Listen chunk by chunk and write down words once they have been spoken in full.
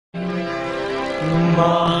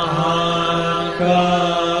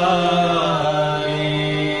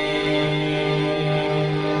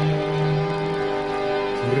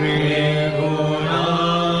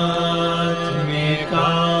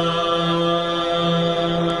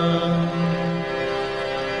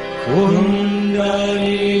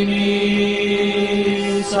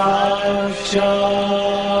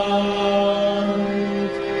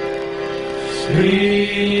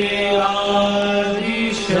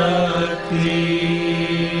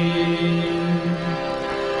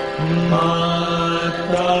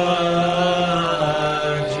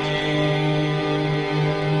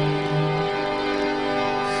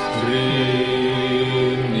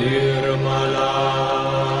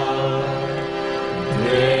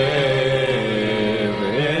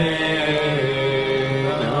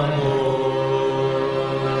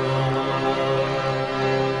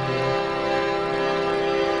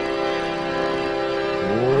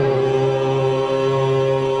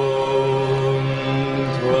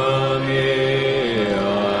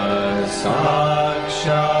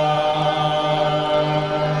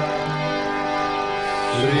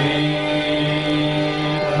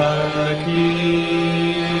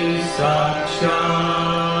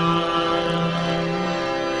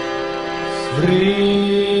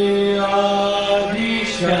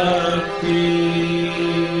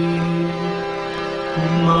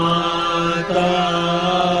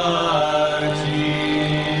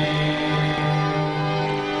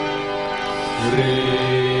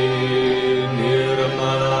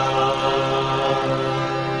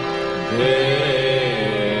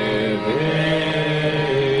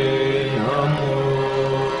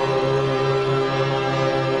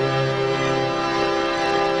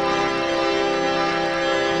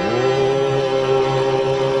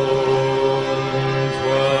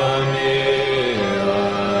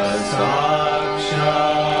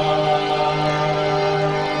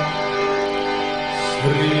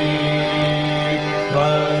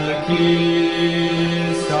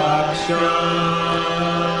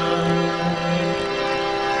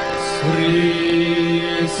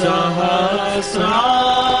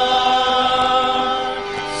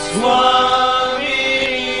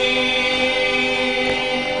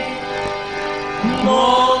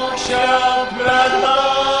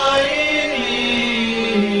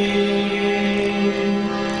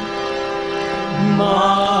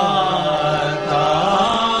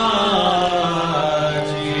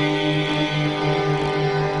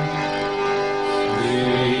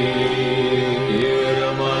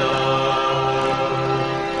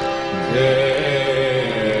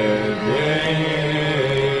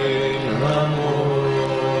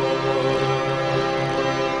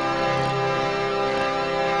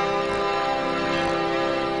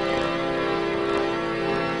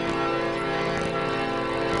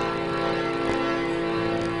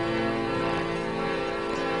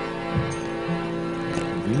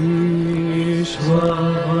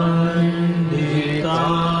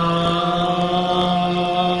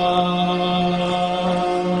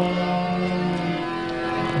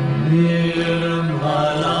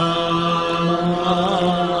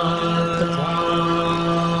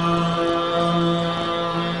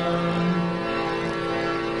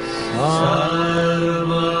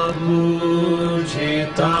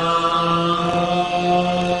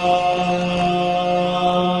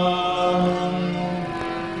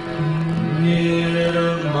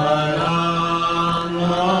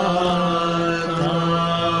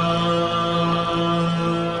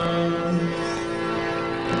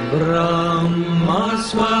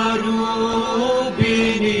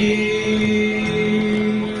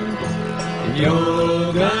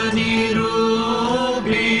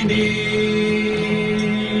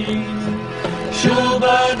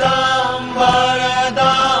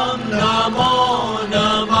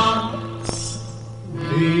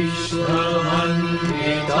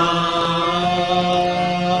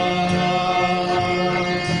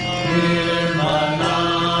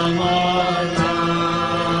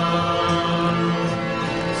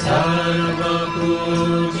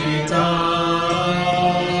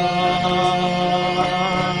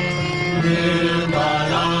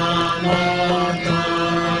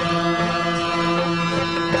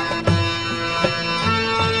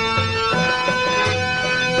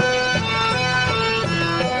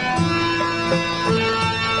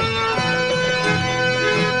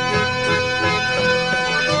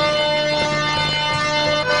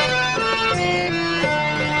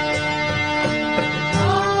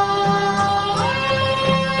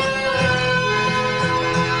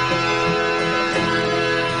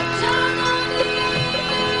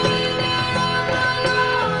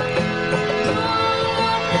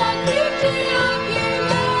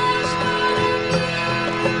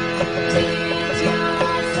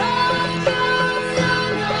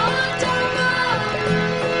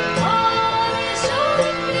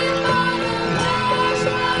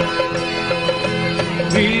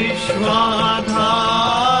विश्वाधारिणी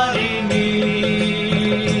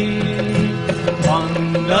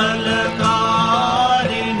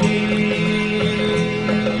मंगलकारिणी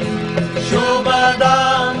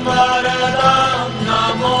शुभदां वरदां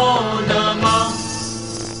नमो नमः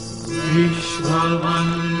विश्ववन्दिता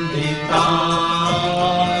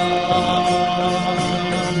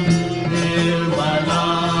निर्मला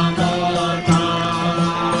माता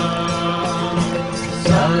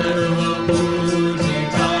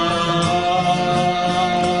सर्वपूजिता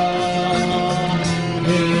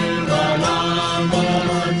निर्मला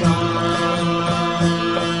माता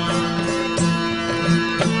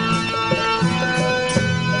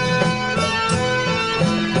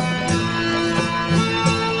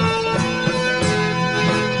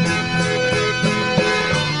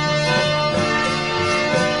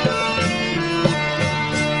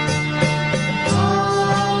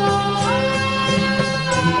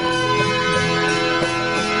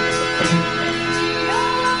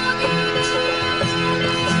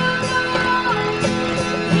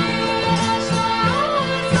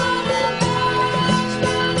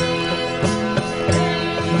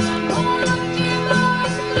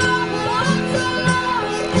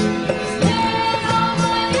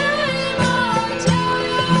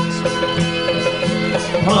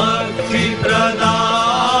भक्ति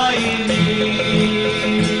प्रदायिनी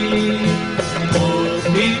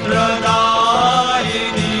मुक्ति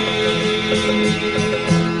प्रदायिनी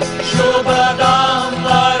शुभदां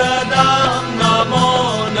वरदां नमो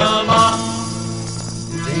नमः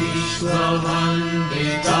विश्ववन्दिता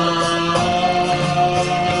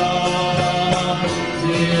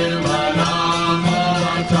निर्मला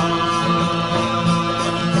माता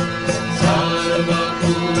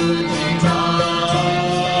सर्वपूजिता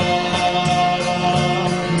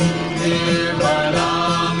निर्मला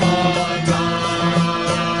माता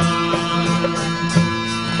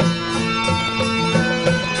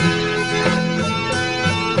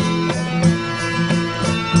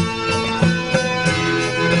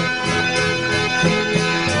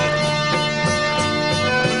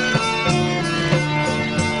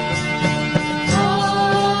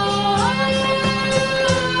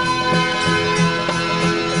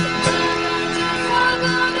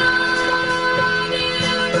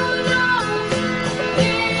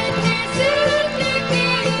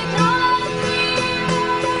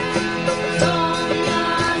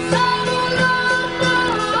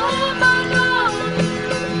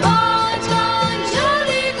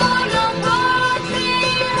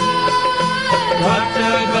घट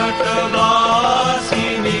घट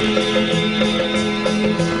वासिनी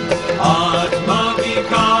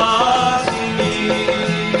आत्मविकासिनी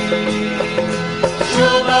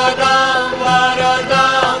शुभदां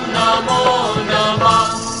वरदां नमो नमः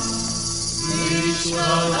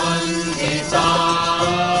विश्ववन्दिता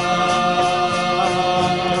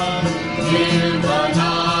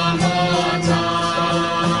निर्मला माता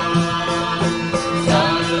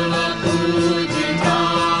सर्वपूजिता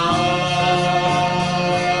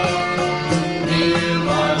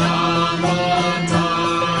निर्मला माता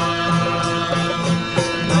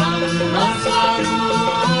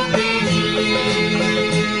ब्रह्मस्वरूपिणी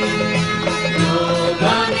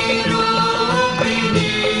योगनिरूपिणी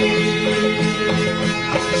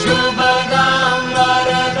शुभदां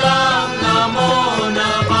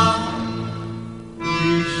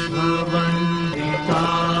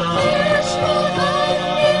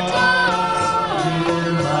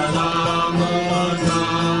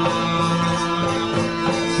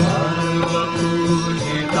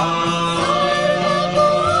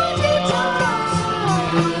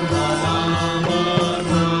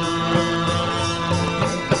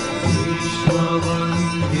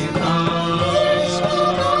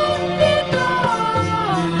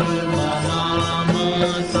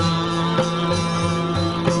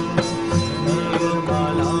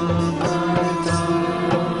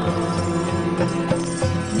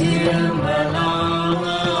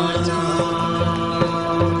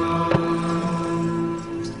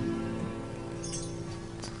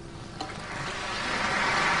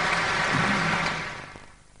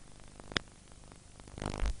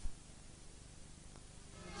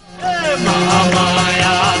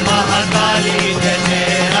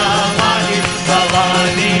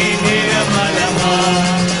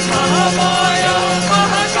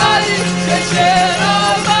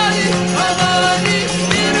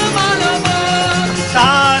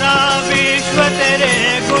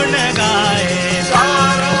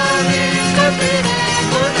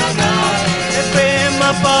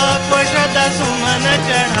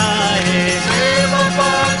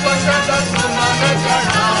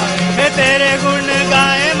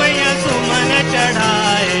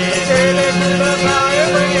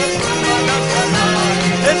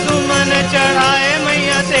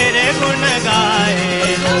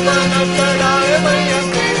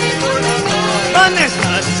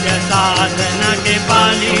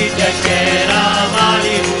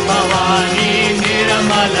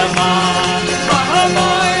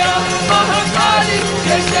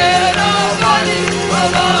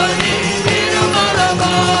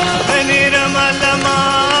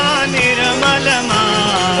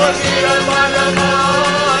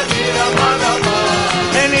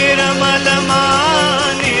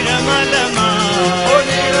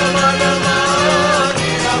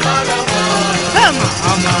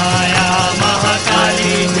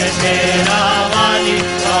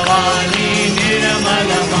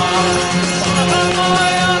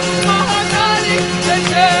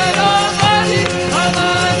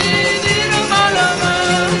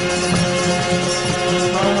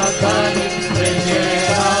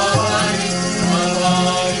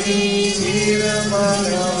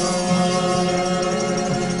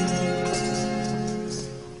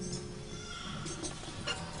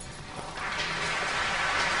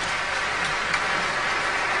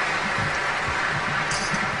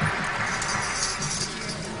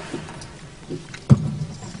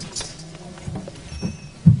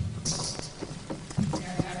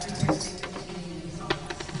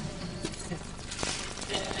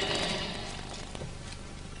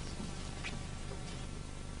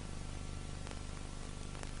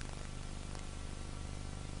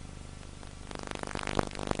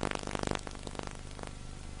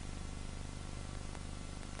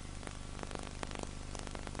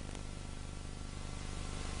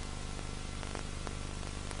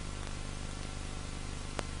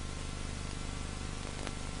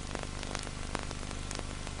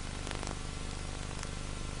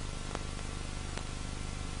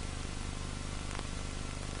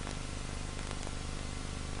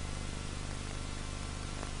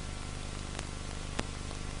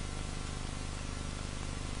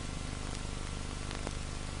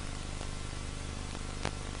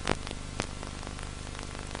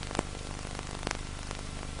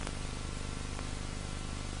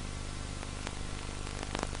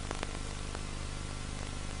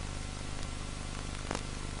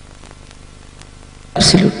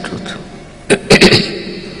absolute truth.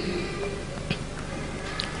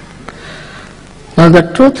 Now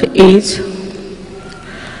the truth is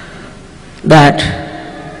that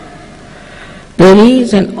there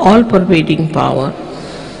is an all-pervading power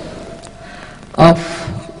of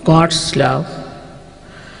God's love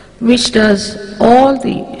which does all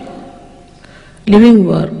the living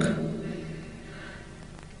work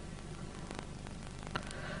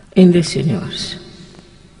in this universe.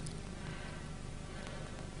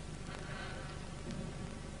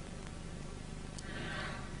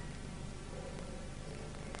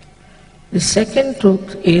 The second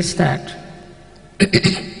truth is that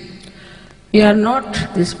we are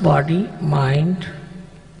not this body, mind,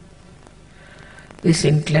 this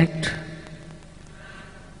intellect,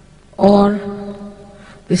 or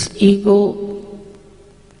this ego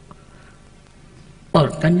or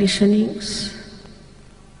conditionings,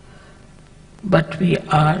 but we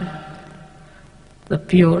are the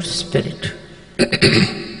pure spirit.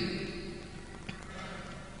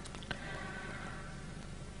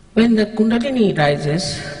 When the Kundalini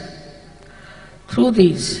rises through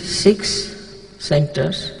these 6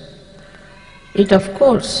 centers, it of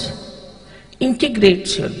course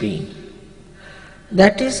integrates your being.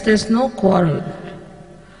 That is, there's no quarrel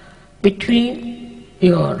between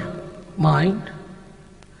your mind,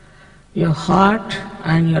 your heart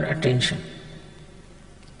and your attention.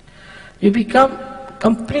 You become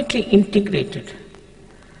completely integrated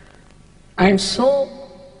and so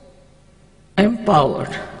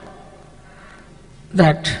empowered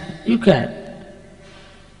that you can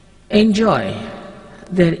enjoy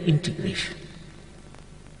their integration.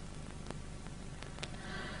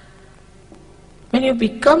 When you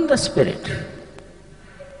become the spirit,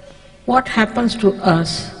 what happens to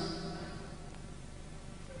us?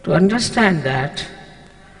 To understand that,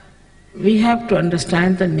 we have to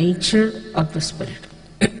understand the nature of the spirit.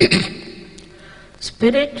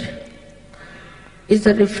 Spirit is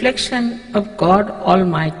the reflection of God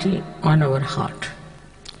Almighty on our heart.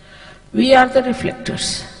 We are the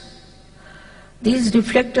reflectors. These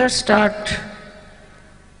reflectors start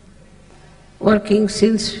working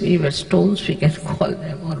since we were stones, we can call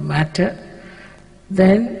them, or matter,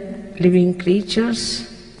 then living creatures,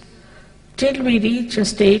 till we reach a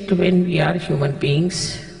state when we are human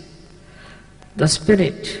beings. The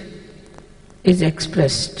spirit is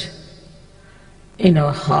expressed in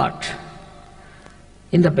our heart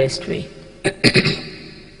in the best way.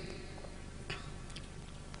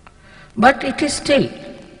 But it is still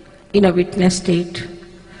in a witness state,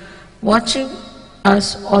 watching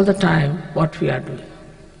us all the time what we are doing.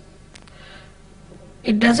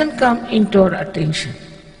 It doesn't come into our attention.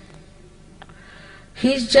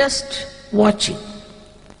 He is just watching.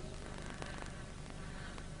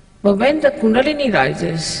 But when the Kundalini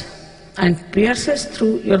rises and pierces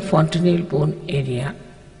through your fontanelle bone area,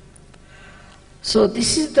 so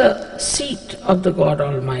this is the seat of the God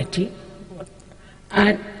Almighty,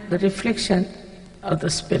 and the reflection of the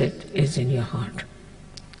Spirit is in your heart.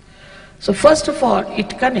 So first of all,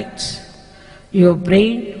 it connects your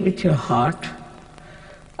brain with your heart.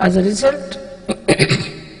 As a result,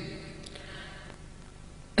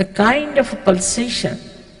 a kind of a pulsation,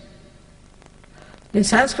 in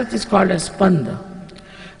Sanskrit is called as spanda,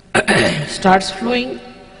 starts flowing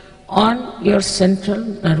on your central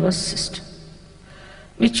nervous system,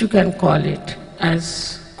 which you can call it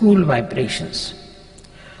as cool vibrations.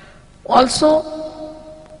 Also,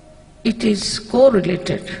 it is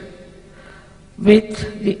correlated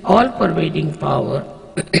with the all-pervading power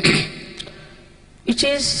which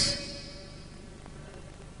is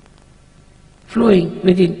flowing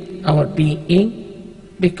within our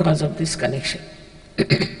being because of this connection.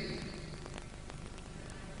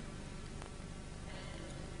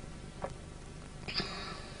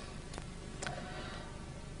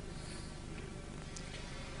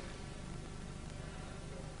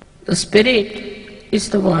 The spirit is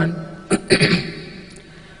the one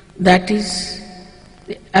that is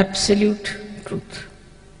the absolute truth.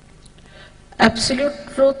 Absolute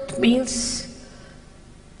truth means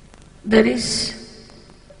there is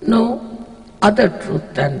no other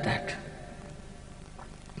truth than that.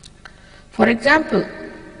 For example,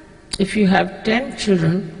 if you have 10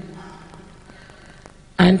 children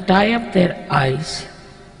and tie up their eyes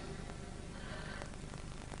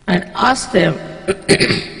and ask them,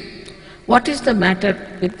 what is the matter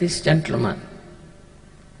with this gentleman?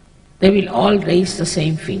 They will all raise the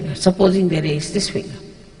same finger, supposing they raise this finger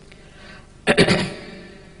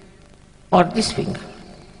or this finger,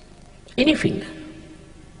 any finger.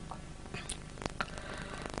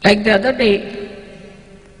 Like the other day,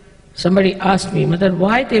 somebody asked me, Mother,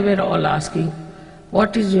 why they were all asking,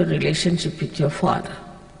 what is your relationship with your father.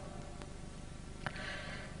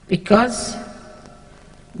 Because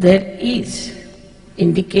there is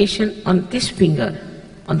indication on this finger,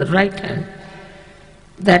 on the right hand,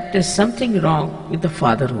 that there's something wrong with the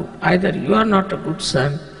fatherhood. Either you are not a good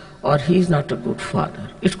son or he is not a good father.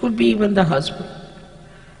 It could be even the husband.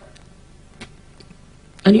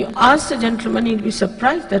 And you ask the gentleman, he'll be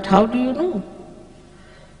surprised that how do you know?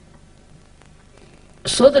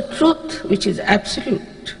 So the truth, which is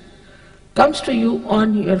absolute, comes to you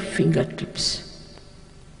on your fingertips.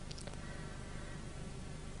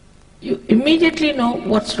 You immediately know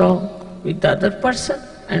what's wrong with the other person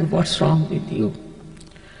and what's wrong with you.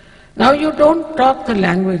 Now you don't talk the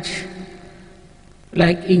language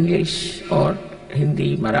like English or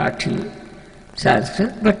Hindi, Marathi,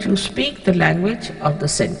 Sanskrit, but you speak the language of the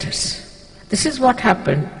centers. This is what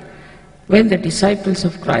happened when the disciples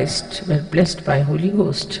of Christ were blessed by Holy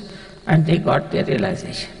Ghost and they got their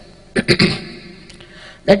realization.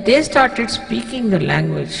 That they started speaking the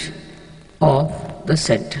language of the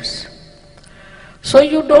centers. So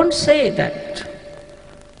you don't say that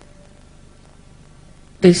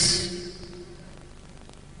this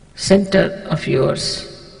center of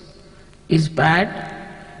yours is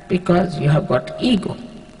bad because you have got ego.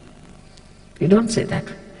 You don't say that.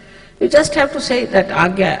 You just have to say that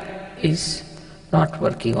Agya is not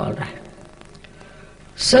working all right.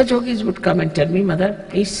 Such yogis would come and tell me, Mother,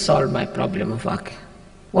 please solve my problem of Agya.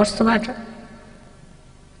 What's the matter?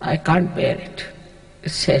 I can't bear it.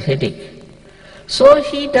 It's a headache. So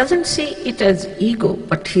he doesn't see it as ego,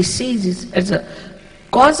 but he sees it as a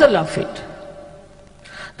causal of it.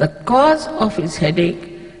 The cause of his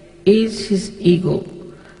headache is his ego,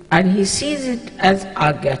 and he sees it as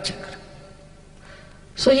Agya Chakra.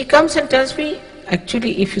 So he comes and tells me,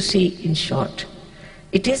 actually, if you see in short,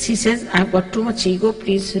 it is, he says, I've got too much ego,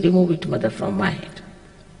 please remove it, Mother, from my head.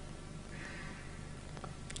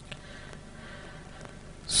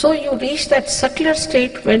 So you reach that subtler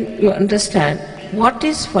state when you understand what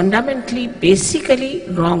is fundamentally, basically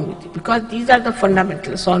wrong with you, because these are the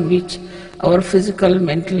fundamentals on which our physical,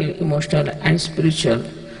 mental, emotional and spiritual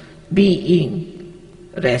being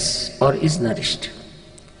rests or is nourished.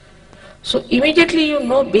 So immediately you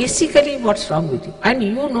know basically what's wrong with you, and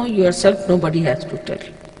you know yourself, nobody has to tell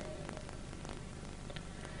you.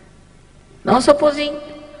 Now supposing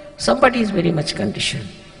somebody is very much conditioned,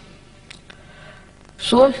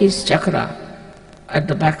 so his chakra at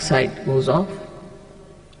the backside goes off.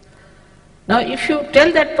 Now if you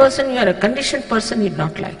tell that person you are a conditioned person, he'd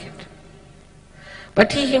not like it.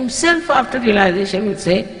 But he himself after realization will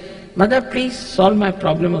say, Mother, please solve my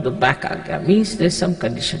problem of the back Agya, means there's some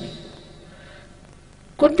conditioning.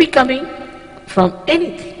 Could be coming from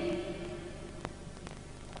anything.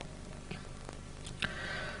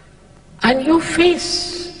 And you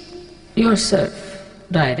face yourself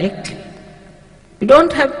directly. You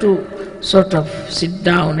don't have to sort of sit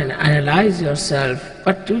down and analyze yourself,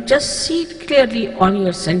 but you just see it clearly on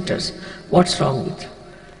your centers what's wrong with you.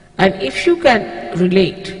 And if you can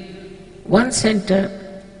relate one center,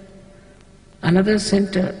 another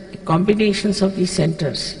center, combinations of these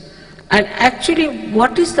centers, and actually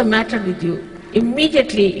what is the matter with you,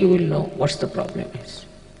 immediately you will know what the problem is.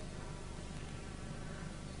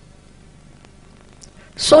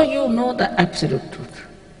 So you know the absolute truth.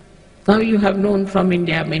 Now you have known from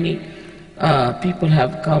India many people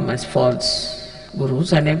have come as false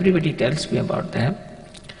gurus, and everybody tells me about them.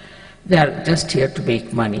 They are just here to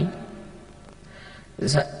make money.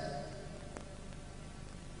 There's a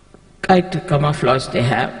kind of camouflage they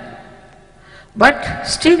have. But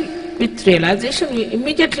still, with realization, we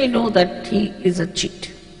immediately know that he is a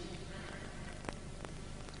cheat.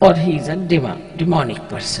 Or he is a demonic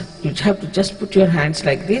person. You have to just put your hands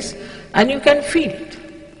like this and you can feel it.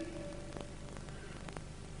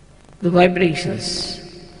 The vibrations,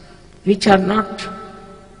 which are not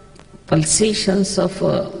pulsations of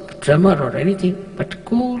a tremor or anything, but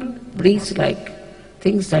cool, breeze-like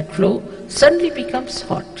things that flow, suddenly becomes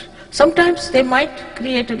hot. Sometimes they might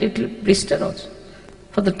create a little blister also,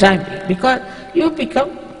 for the time being, because you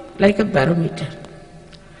become like a barometer.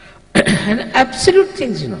 And absolute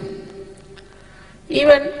things, you know.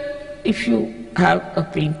 Even if you have a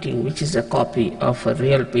painting which is a copy of a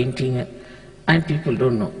real painting and people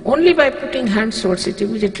don't know, only by putting hands towards it,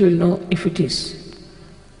 immediately you will know if it is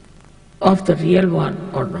of the real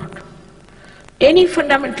one or not. Any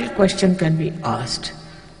fundamental question can be asked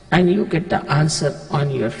and you get the answer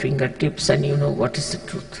on your fingertips and you know what is the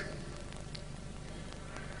truth.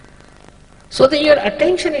 So that your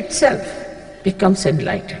attention itself becomes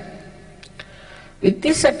enlightened. With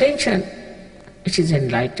this attention, which is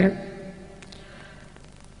enlightened,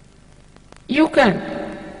 You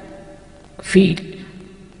can feel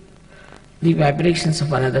the vibrations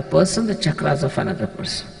of another person, the chakras of another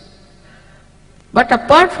person. But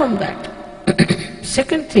apart from that,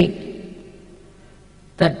 second thing,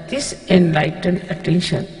 that this enlightened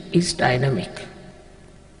attention is dynamic.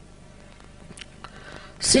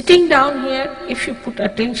 Sitting down here, if you put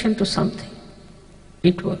attention to something,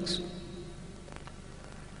 it works.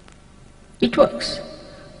 It works.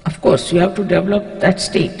 Of course, you have to develop that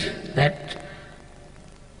state, that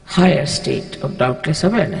higher state of doubtless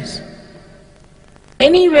awareness.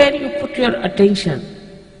 Anywhere you put your attention,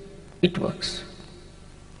 it works.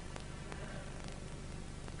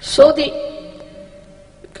 So the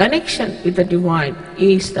connection with the divine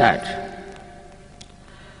is that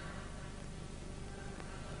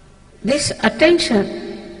this attention,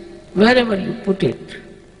 wherever you put it,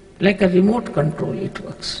 like a remote control, it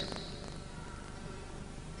works.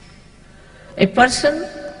 A person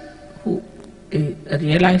who is a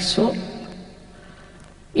realized soul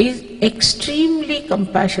is extremely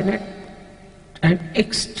compassionate and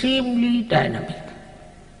extremely dynamic.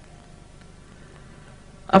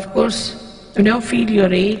 Of course, you never feel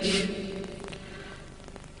your age,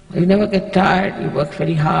 you never get tired, you work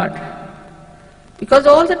very hard, because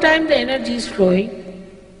all the time the energy is flowing.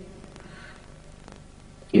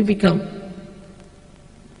 You become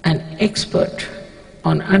an expert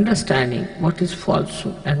on understanding what is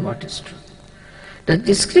falsehood and what is true. The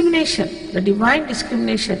discrimination, the divine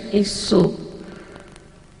discrimination is so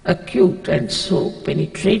acute and so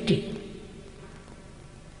penetrating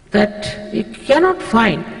that you cannot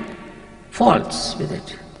find faults with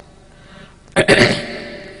it.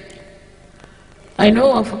 I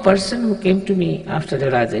know of a person who came to me after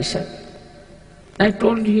realization. I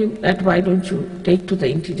told him that why don't you take to the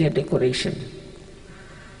interior decoration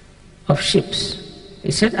of ships.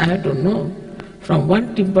 He said, I don't know, from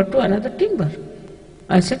one timber to another timber.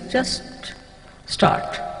 I said, just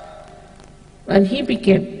start. And he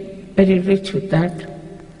became very rich with that.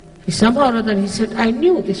 He somehow or other, he said, I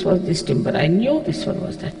knew this was this timber, I knew this one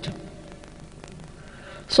was that timber.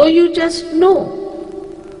 So you just know,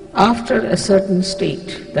 after a certain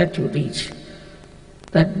state that you reach,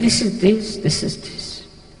 that this is this, this is this.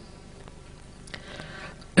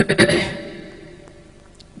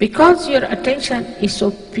 Because your attention is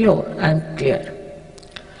so pure and clear,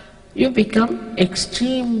 you become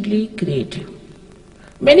extremely creative.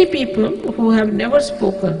 Many people who have never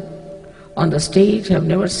spoken on the stage, have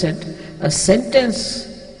never said a sentence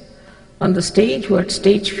on the stage, who had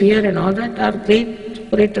stage fear and all that, are great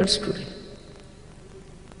orators today.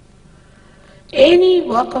 Any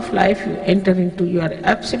walk of life you enter into, you are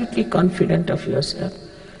absolutely confident of yourself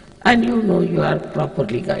and you know you are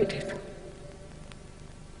properly guided.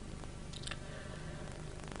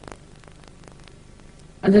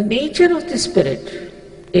 And the nature of the spirit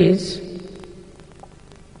is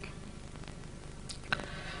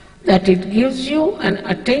that it gives you an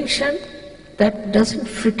attention that doesn't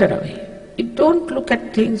fritter away. You don't look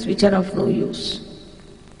at things which are of no use.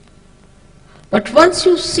 But once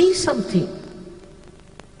you see something,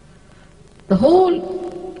 the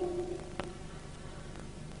whole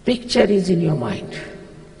picture is in your mind,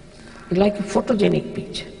 like a photogenic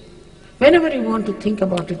picture. Whenever you want to think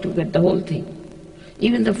about it, you get the whole thing.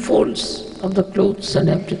 Even the folds of the clothes and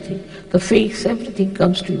everything, the face, everything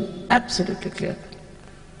comes to you absolutely clear.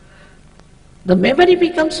 The memory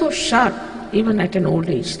becomes so sharp, even at an old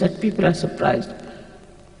age, that people are surprised.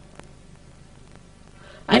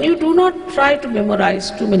 And you do not try to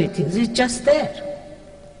memorize too many things, it's just there.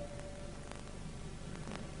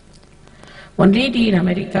 One lady in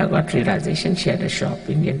America got realization, she had a shop,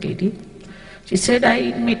 Indian lady. She said,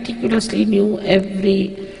 I meticulously knew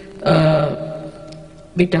every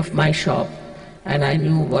bit of my shop, and I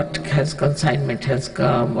knew what consignment has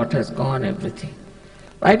come, what has gone, everything.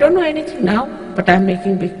 I don't know anything now, but I'm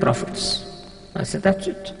making big profits. I said, that's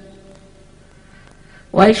it.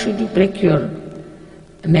 Why should you break your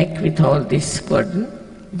neck with all this burden?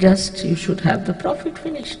 Just you should have the profit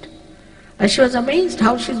finished. And she was amazed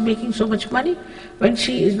how she's making so much money when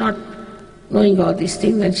she is not knowing all these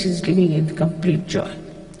things and she's living in complete joy.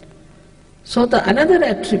 So the another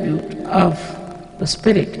attribute of the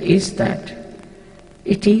spirit is that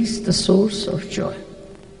it is the source of joy.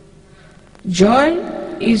 Joy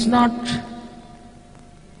is not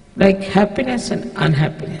like happiness and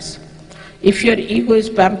unhappiness. If your ego is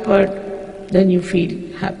pampered, then you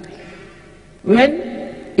feel happy. When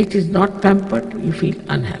it is not pampered, you feel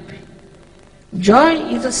unhappy. Joy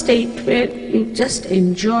is a state where you just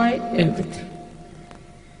enjoy everything.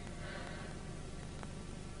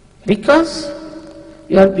 Because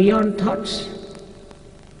you are beyond thoughts.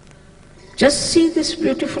 Just see this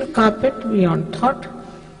beautiful carpet beyond thought.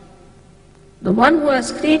 The one who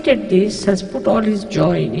has created this has put all his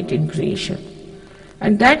joy in it in creation.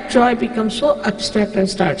 And that joy becomes so abstract and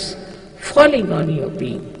starts falling on your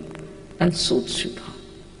being and soothes you down.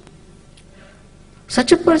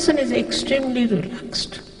 Such a person is extremely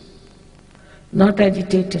relaxed, not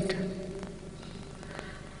agitated.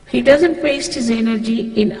 He doesn't waste his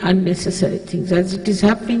energy in unnecessary things. As it is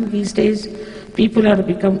happening these days, people are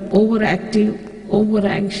become overactive,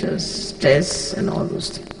 over-anxious, stress and all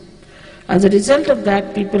those things. As a result of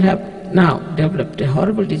that, people have now developed a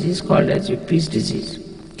horrible disease called as peace disease.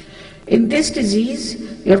 In this disease,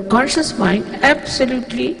 your conscious mind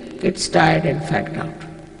absolutely gets tired and fagged out.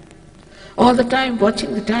 All the time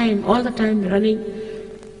watching the time, all the time running,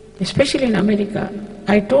 especially in America.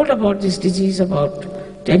 I told about this disease about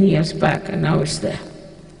 10 years back and now it's there.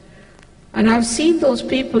 And I've seen those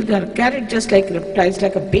people, they are carried just like reptiles,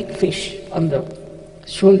 like a big fish on the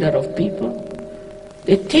shoulder of people.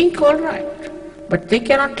 They think all right, but they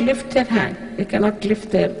cannot lift their hand, they cannot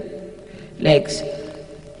lift their legs.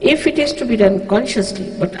 If it is to be done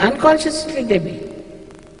consciously, but unconsciously they may.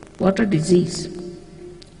 What a disease.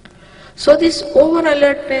 So this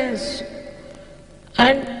over-alertness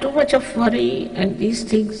and too much of worry and these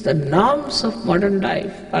things, the norms of modern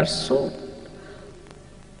life are so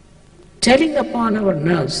telling upon our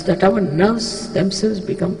nerves that our nerves themselves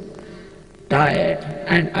become tired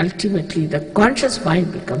and ultimately the conscious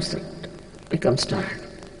mind becomes tired.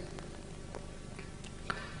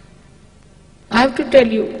 I have to tell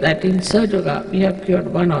you that in Sahaja we have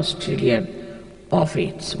cured one Australian of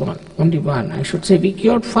AIDS, only one. I should say we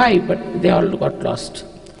cured 5, but they all got lost.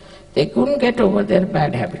 They couldn't get over their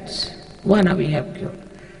bad habits. One we have cured.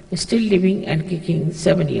 He's still living and kicking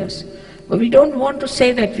 7 years. But we don't want to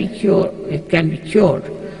say that it can be cured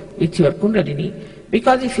with your Kundalini,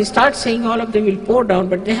 because if you start saying all of them will pour down,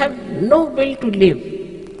 but they have no will to live.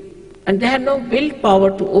 And they have no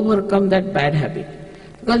willpower to overcome that bad habit.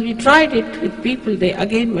 Because we tried it with people, they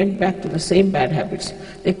again went back to the same bad habits.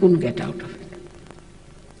 They couldn't get out of it.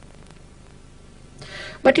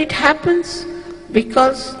 But it happens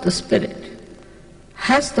because the Spirit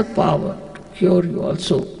has the power to cure you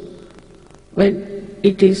also when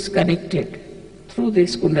it is connected through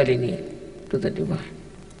this Kundalini to the Divine.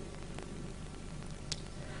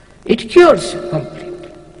 It cures you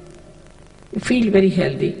completely. You feel very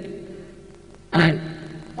healthy and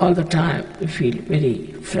all the time you feel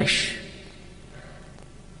very fresh.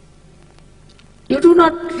 You do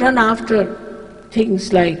not run after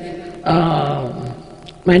things like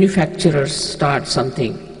manufacturers start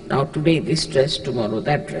something. Now today this dress, tomorrow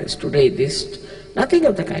that dress, today this. Nothing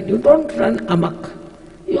of the kind. You don't run amok.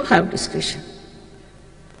 You have discretion.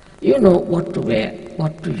 You know what to wear,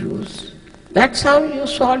 what to use. That's how you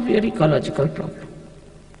solve your ecological problem.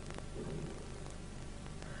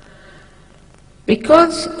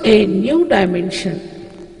 Because a new dimension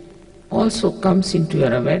also comes into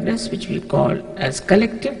your awareness, which we call as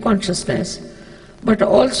collective consciousness, but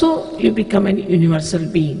also you become an universal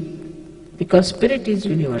being, because spirit is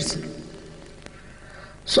universal.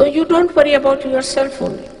 So you don't worry about yourself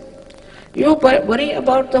only. You worry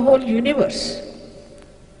about the whole universe.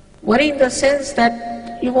 Worry in the sense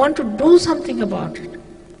that you want to do something about it.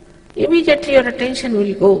 Immediately your attention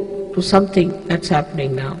will go to something that's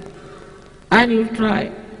happening now. And you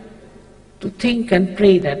try to think and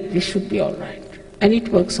pray that this should be all right. And it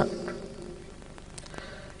works out.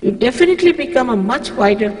 You definitely become a much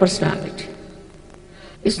wider personality.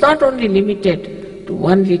 It's not only limited to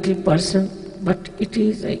one little person, but it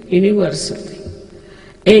is a universal thing.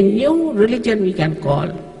 A new religion we can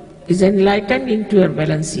call is enlightened into your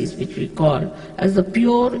balances, which we call as the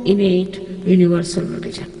pure, innate, universal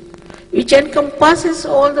religion, which encompasses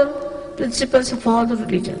all the principles of all the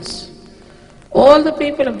religions, all the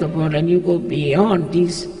people of the world, and you go beyond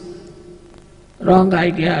these wrong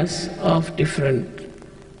ideas of different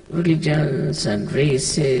religions and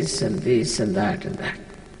races and this and that and that.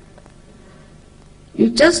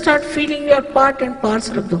 You just start feeling you are part and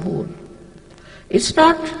parcel of the whole. It's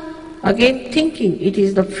not, again, thinking, it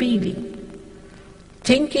is the feeling.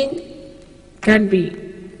 Thinking can be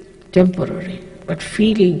temporary, but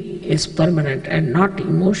feeling is permanent and not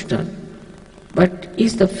emotional, but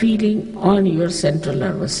is the feeling on your central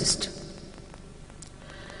nervous system.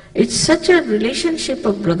 It's such a relationship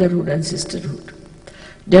of brotherhood and sisterhood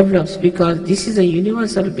develops because this is a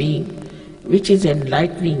universal being which is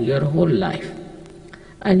enlightening your whole life,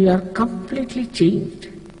 and you are completely changed.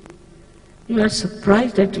 You are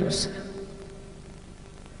surprised at yourself.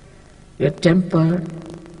 Your temper,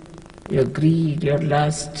 your greed, your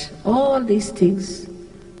lust, all these things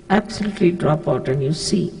absolutely drop out and you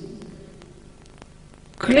see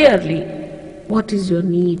clearly what is your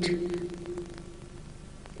need,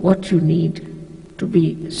 what you need to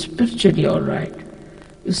be spiritually all right.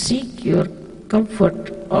 You seek your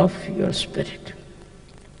comfort of your spirit.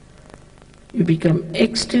 You become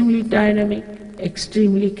extremely dynamic,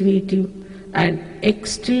 extremely creative, and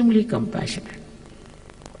extremely compassionate.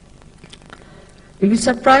 You'll be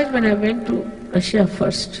surprised when I went to Russia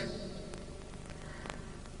first.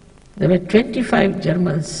 There were 25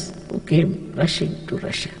 Germans who came rushing to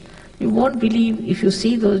Russia. You won't believe, if you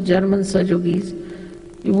see those German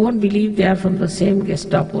Sahajogis, you won't believe they are from the same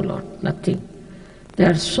Gestapo lot, nothing. They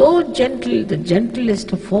are so gentle, the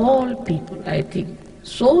gentlest of all people, I think.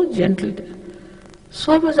 So gentle.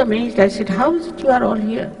 So I was amazed. I said, how is it you are all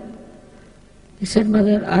here? He said,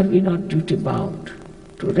 Mother, are we not duty bound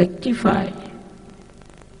to rectify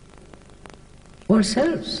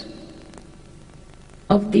ourselves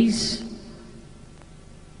of these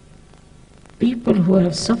people who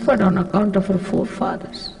have suffered on account of our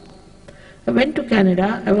forefathers? I went to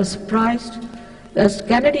Canada. I was surprised. The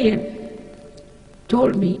Canadian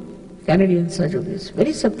told me, Canadian Sahajogis,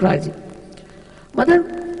 very surprising. Mother,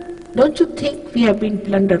 don't you think we have been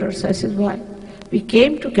plunderers? I said, why? We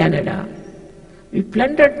came to Canada, we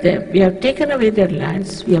plundered them, we have taken away their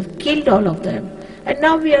lands, we have killed all of them, and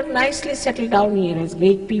now we are nicely settled down here as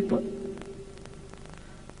great people.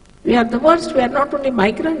 We are the worst. We are not only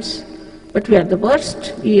migrants, but we are the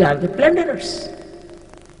worst. We are the plunderers.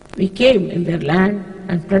 We came in their land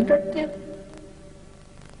and plundered them.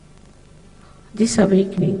 This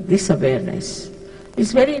awakening, this awareness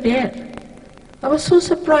is very rare. I was so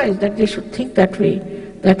surprised that they should think that way,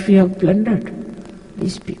 that we have plundered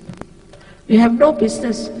these people. We have no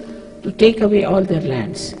business to take away all their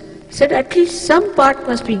lands. He said at least some part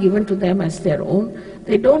must be given to them as their own.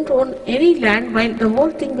 They don't own any land while the whole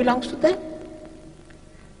thing belongs to them.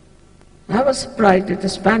 I was surprised at the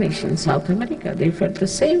Spanish in South America. They felt the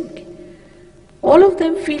same way. All of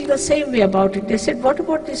them feel the same way about it. They said, what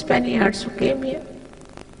about the Spaniards who came here?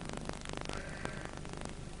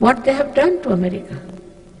 What they have done to America,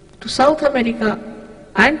 to South America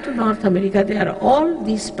and to North America, they are all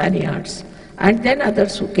these Spaniards. And then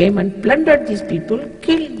others who came and plundered these people,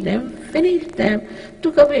 killed them, finished them,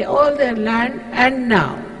 took away all their land, and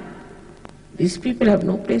now these people have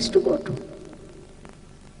no place to go to.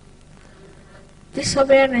 This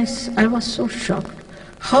awareness, I was so shocked.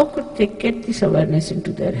 How could they get this awareness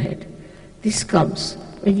into their head? This comes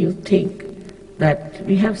when you think that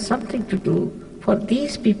we have something to do for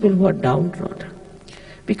these people who are downtrodden.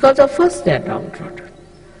 Because of us they are downtrodden.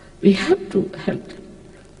 We have to help them,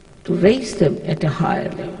 to raise them at a higher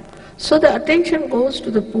level. So the attention goes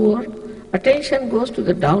to the poor, attention goes to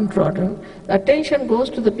the downtrodden, the attention goes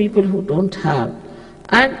to the people who don't have.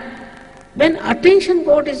 And when attention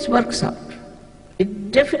bodies works out,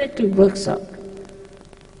 it definitely works out,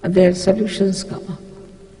 and their solutions come up.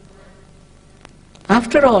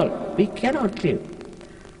 After all, we cannot live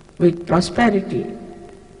with prosperity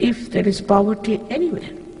if there is poverty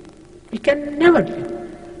anywhere. We can never live.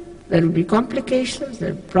 There will be complications,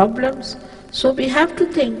 there will be problems. So we have to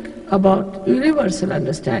think about universal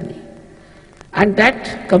understanding. And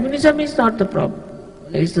that communism is not the problem,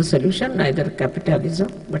 is the solution, neither capitalism,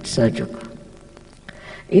 but Sahaja.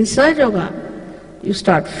 In Sahaja, you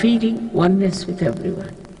start feeling oneness with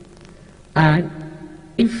everyone. And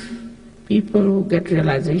if people who get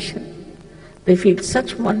realization, they feel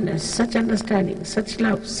such oneness, such understanding, such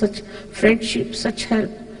love, such friendship, such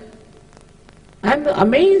help. I'm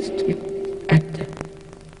amazed at them.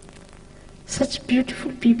 Such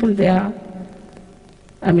beautiful people they are.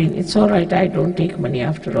 I mean, it's all right, I don't take money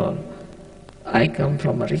after all. I come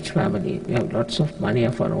from a rich family, we have lots of money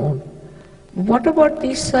of our own. What about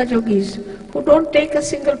these Sahajogis who don't take a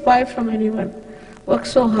single pie from anyone, work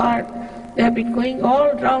so hard? They have been going all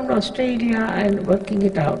around Australia and working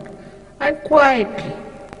it out. And quietly,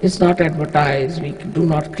 it's not advertised, we do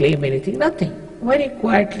not claim anything, nothing. Very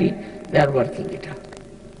quietly they are working it out.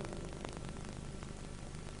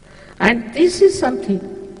 And this is something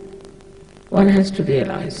one has to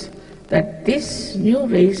realize, that this new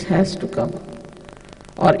race has to come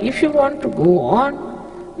up. Or if you want to go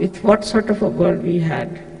on with what sort of a world we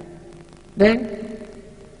had, then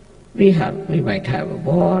we might have a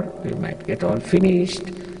war, we might get all finished,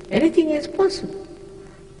 anything is possible,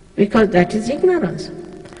 because that is ignorance.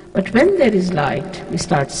 But when there is light, we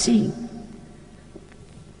start seeing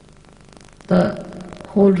the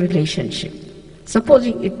whole relationship.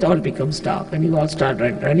 Supposing it all becomes dark and you all start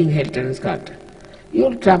running helter-skelter, you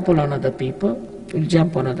will trample on other people, you will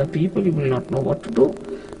jump on other people, you will not know what to do.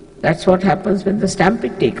 That's what happens when the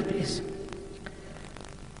stampede takes place.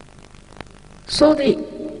 So the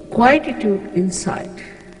quietude inside,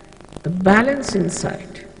 the balance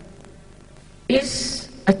inside,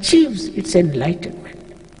 achieves its enlightenment.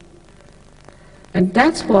 And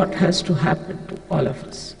that's what has to happen to all of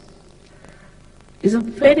us. It's a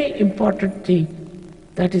very important thing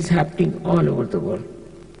that is happening all over the world.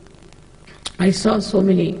 I saw so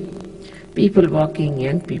many people walking,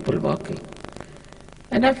 young people walking,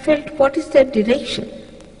 and I felt, what is their direction?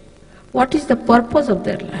 What is the purpose of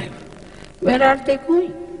their life? Where are they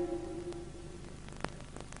going?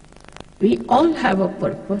 We all have a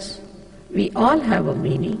purpose, we all have a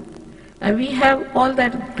meaning, and we have all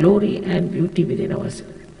that glory and beauty within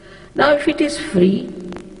ourselves. Now if it is free,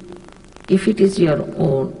 if it is your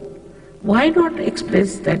own, why not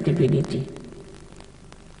express that divinity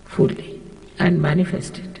fully and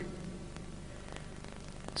manifest it?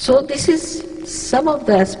 So this is some of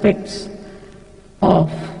the aspects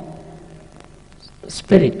of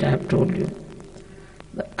spirit, I have told you.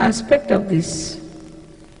 The aspect of this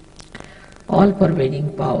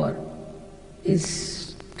all-pervading power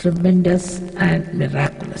is tremendous and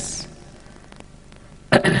miraculous.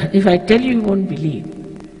 If I tell you, you won't believe.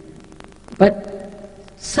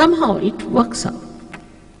 But somehow it works out.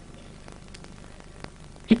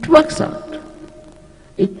 It works out.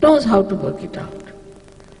 It knows how to work it out.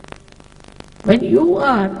 When you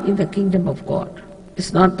are in the kingdom of God,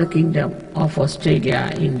 it's not the kingdom of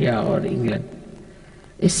Australia, India or England.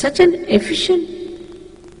 It's such an efficient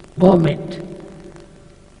government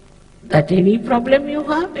that any problem you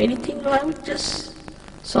have, anything you have, it just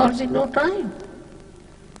solves in no time.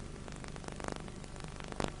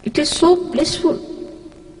 It is so blissful.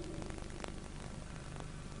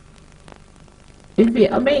 You'll be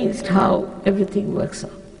amazed how everything works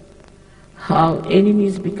out, how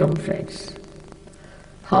enemies become friends,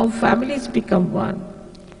 how families become one,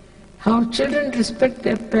 how children respect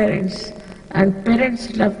their parents and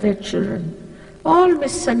parents love their children. All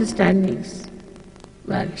misunderstandings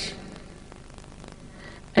vanish.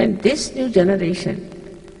 And this new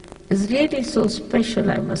generation is really so special,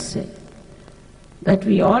 I must say, that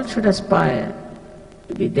we all should aspire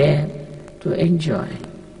to be there to enjoy.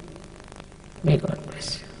 May God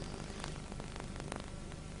bless you.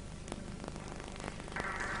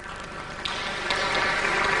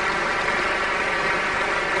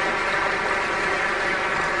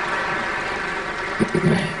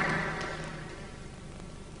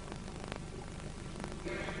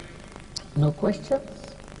 No questions?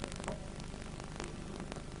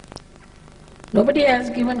 Nobody has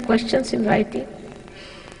given questions in writing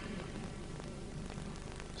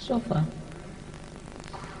so far?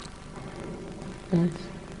 Yes.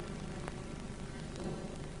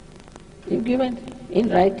 You've given in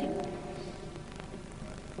writing?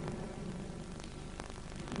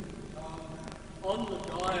 On the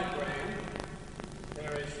diagram,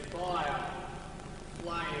 there is fire,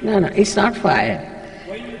 flame. No, it's not fire.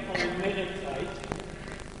 When I meditate,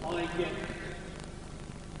 I get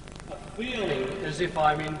a feeling as if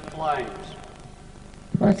I'm in flames.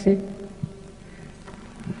 What's it?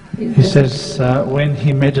 He says when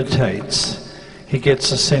he meditates, he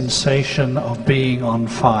gets a sensation of being on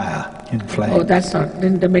fire, in flames. Oh, that's not,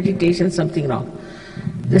 then the meditation, something wrong.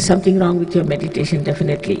 There's something wrong with your meditation,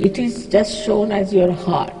 definitely. It is just shown as your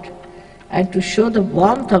heart. And to show the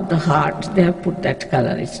warmth of the heart, they have put that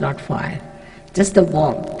color. It's not fire. Just the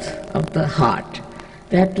warmth of the heart.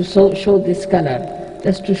 They have to show this color,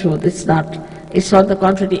 just to show this not, it's on the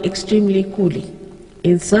contrary, extremely cooling.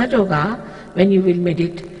 In Sahaja Yoga, when you will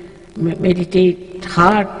meditate,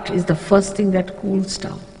 heart is the first thing that cools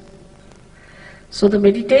down. So the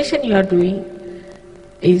meditation you are doing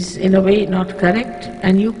is in a way not correct,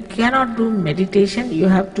 and you cannot do meditation, you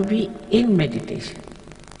have to be in meditation.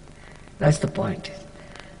 That's the point.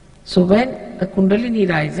 So when the Kundalini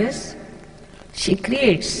rises, she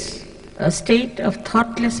creates a state of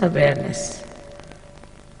thoughtless awareness.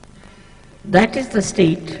 That is the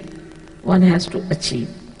state one has to achieve.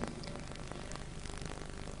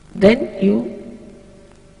 Then you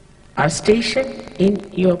are stationed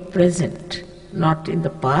in your present, not in the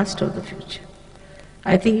past or the future.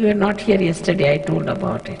 I think you were not here yesterday, I told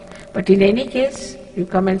about it. But in any case, you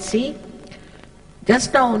come and see.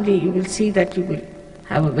 Just now only you will see that you will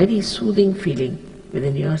have a very soothing feeling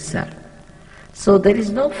within yourself. So there is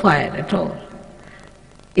no fire at all.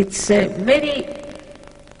 It's a very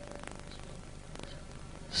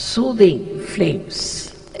soothing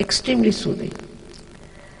flames, extremely soothing.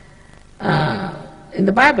 In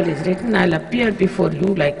the Bible is written, I'll appear before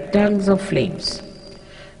you like tongues of flames.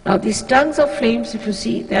 Now these tongues of flames, if you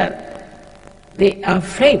see, they are They are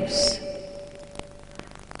flames,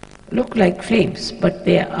 look like flames, but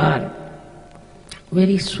they are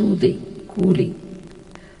very soothing, cooling.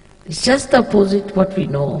 It's just the opposite what we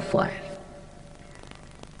know of fire.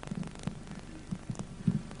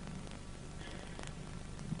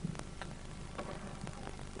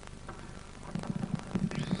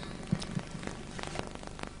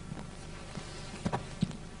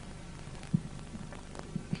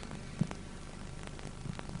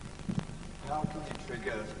 How can you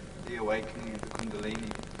trigger the awakening of the Kundalini?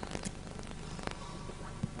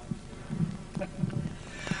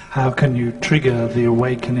 How can you trigger the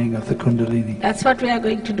awakening of the Kundalini? That's what we are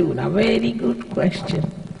going to do now. Very good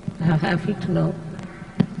question. I'm happy to know.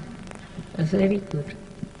 That's very good.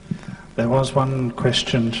 There was one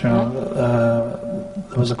question,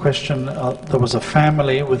 there was a question, there was a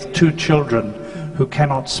family with 2 children who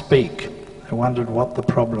cannot speak. I wondered what the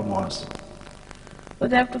problem was. But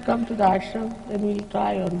they have to come to the ashram, then we'll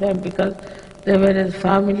try on them, because there were a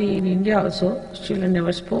family in India also, children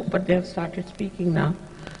never spoke, but they have started speaking now.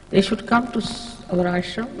 They should come to our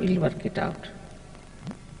ashram, we'll work it out.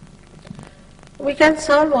 We can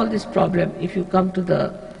solve all this problem if you come to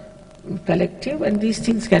the collective, and these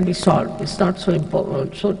things can be solved. It's not so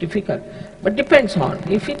important, so difficult, but depends on.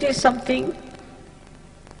 If it is something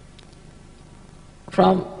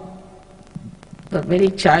from the very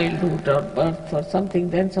childhood or birth or something,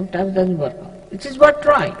 then sometimes doesn't work out. It is worth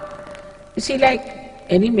trying. You see, like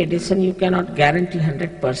any medicine, you cannot guarantee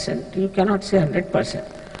 100%, you cannot say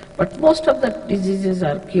 100%. But most of the diseases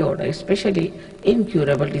are cured, especially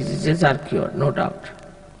incurable diseases are cured, no doubt.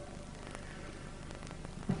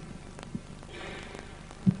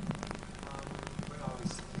 When I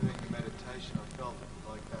was doing the meditation, I felt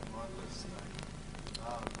like that mindless state.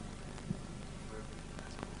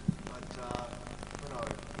 But when I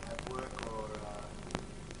at work or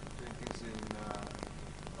doing things in,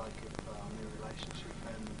 like if I'm in a relationship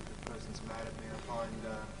and the person's mad at me, I find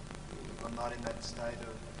I'm not in that state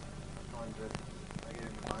of, I find that I get in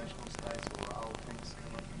emotional states or old things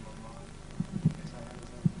come up in my mind.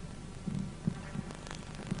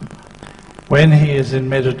 When he is in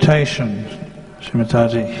meditation, Shri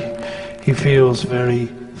Mataji, he feels very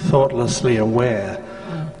thoughtlessly aware,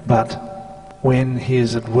 but when he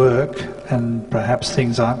is at work and perhaps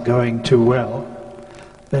things aren't going too well,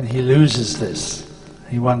 then he loses this.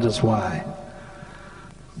 He wonders why.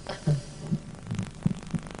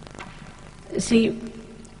 See,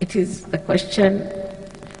 it is the question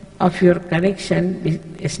of your connection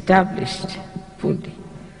being established fully.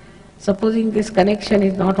 Supposing this connection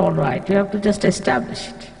is not all right, you have to just establish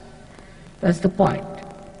it. That's the point.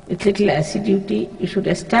 With little assiduity, you should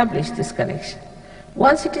establish this connection.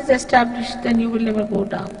 Once it is established, then you will never go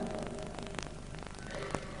down.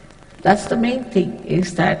 That's the main thing,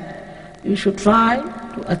 is that you should try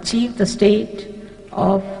to achieve the state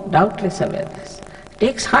of doubtless awareness. It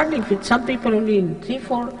takes hardly, some people only in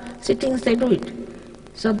 3-4 sittings they do it.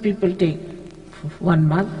 Some people take 1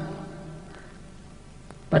 month.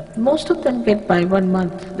 But most of them get by 1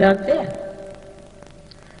 month, they are there.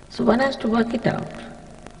 So one has to work it out.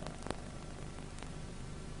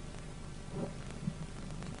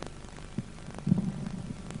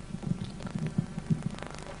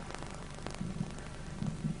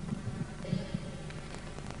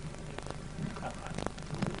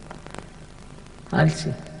 I'll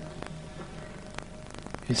see.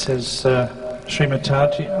 He says, Shri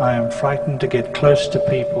Mataji, I am frightened to get close to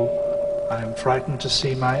people. I am frightened to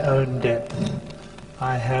see my own depth.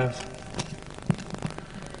 I have...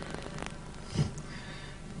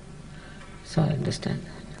 So I understand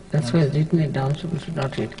that. That's why I've written it down, so we should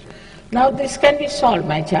not read. Now this can be solved,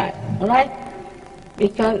 my child, all right?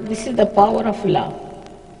 Because this is the power of love.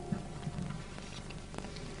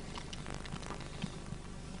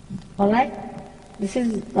 All right? This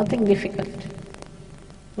is nothing difficult.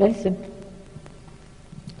 Very simple.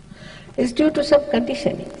 It's due to some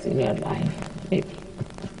conditionings in your life, maybe.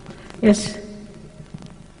 Yes?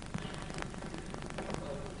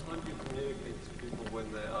 How do you communicate to people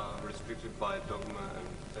when they are restricted by a dogma and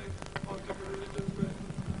faith or different religions where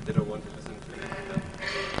they don't want to listen to anything that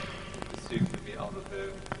they perceive to be out of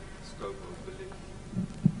their scope of belief?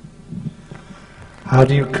 How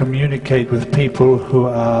do you communicate with people who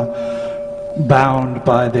are bound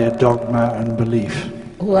by their dogma and belief?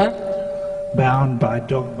 Who are? Bound by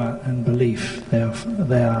dogma and belief. They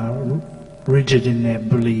are rigid in their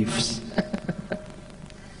beliefs.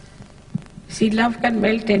 See, love can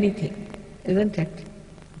melt anything, isn't it?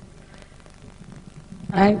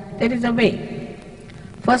 And there is a way.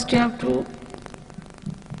 First you have to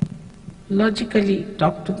logically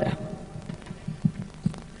talk to them.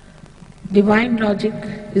 Divine logic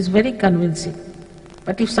is very convincing.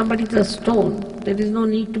 But if somebody is a stone, there is no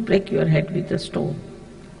need to break your head with a stone.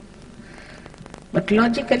 But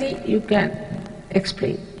logically you can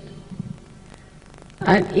explain.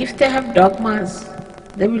 And if they have dogmas,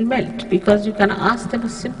 they will melt, because you can ask them a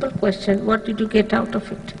simple question: what did you get out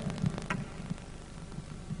of it?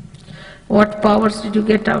 What powers did you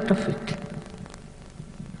get out of it?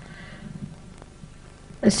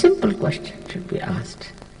 A simple question should be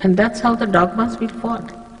asked, and that's how the dogmas will fall.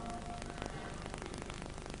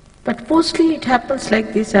 But mostly it happens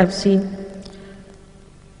like this, I've seen.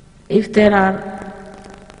 If there are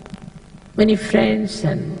many friends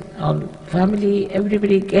and all family,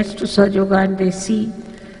 everybody gets to Sahaja Yoga and they see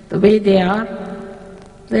the way they are,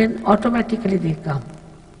 then automatically they come.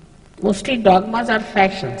 Mostly dogmas are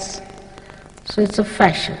fashions, so it's a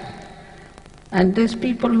fashion. And these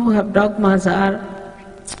people who have dogmas are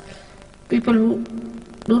people who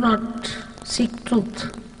do not seek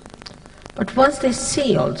truth. But once they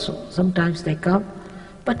see also, sometimes they come.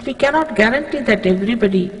 But we cannot guarantee that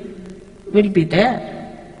everybody will be there.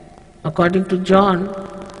 According to John,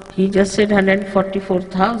 he just said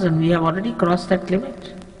 144,000. We have already crossed that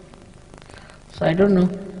limit. So I don't know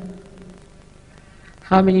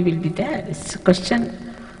how many will be there. It's a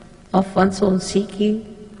question of one's own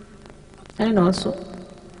seeking, and also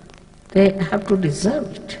they have to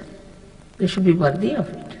deserve it. They should be worthy of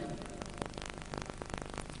it.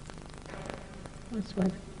 That's why.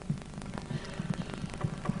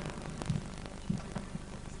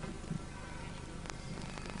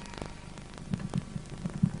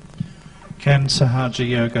 Can Sahaja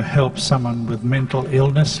Yoga help someone with mental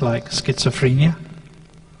illness like schizophrenia?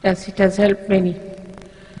 Yes, it has helped many.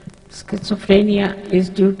 Schizophrenia is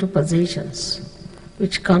due to possessions,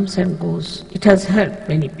 which comes and goes. It has helped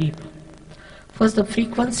many people. First, the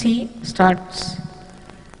frequency starts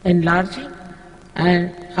enlarging,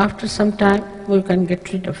 and after some time we can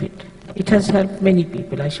get rid of it. It has helped many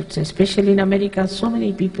people, I should say, especially in America. So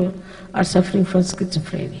many people are suffering from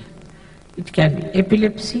schizophrenia. It can be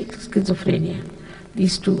epilepsy, schizophrenia.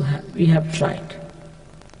 These two we have tried.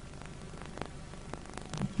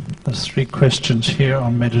 There's 3 questions here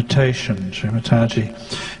on meditation, Shri Mataji.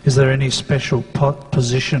 Is there any special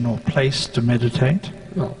position or place to meditate?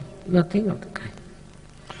 No, nothing of the kind.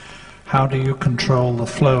 How do you control the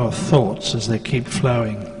flow of thoughts as they keep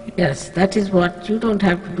flowing? Yes, that is what you don't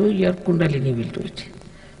have to do, your Kundalini will do it.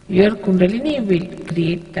 Your Kundalini will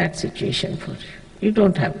create that situation for you. You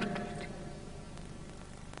don't have to do it.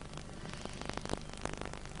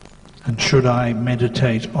 And should I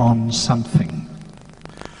meditate on something?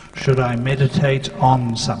 Should I meditate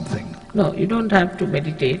on something? No, you don't have to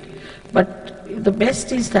meditate, but the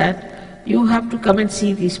best is that you have to come and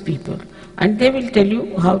see these people, and they will tell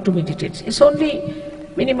you how to meditate. It's only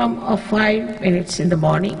minimum of 5 minutes in the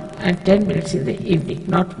morning and 10 minutes in the evening,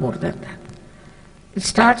 not more than that. It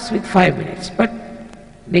starts with 5 minutes, but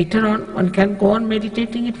later on one can go on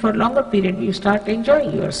meditating it for a longer period. You start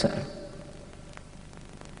enjoying yourself.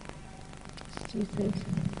 I have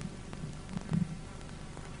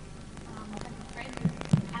a friend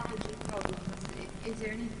with allergy problems. Is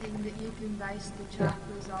there anything that you can base the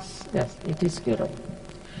chakras on? Yes, it is curable.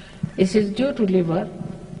 It is due to liver.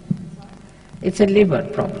 It's a liver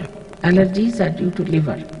problem. Allergies are due to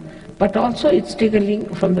liver. But also it's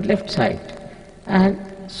triggering from the left side. And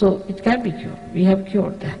so it can be cured. We have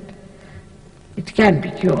cured that. It can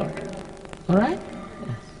be cured. All right?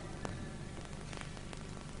 Yes.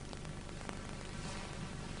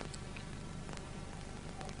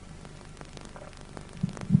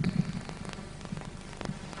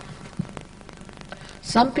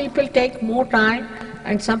 Some people take more time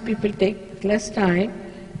and some people take less time,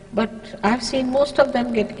 but I've seen most of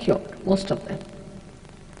them get cured, most of them.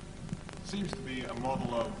 Seems to be a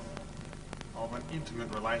model of an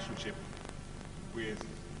intimate relationship with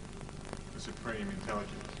the Supreme Intelligence.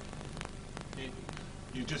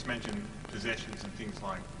 You just mentioned possessions and things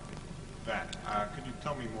like that. Could you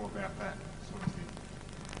tell me more about that sort of thing?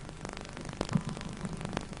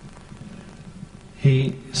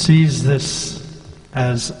 He sees this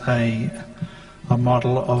as a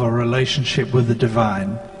model of a relationship with the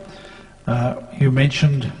divine. You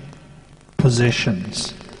mentioned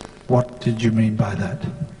possessions. What did you mean by that?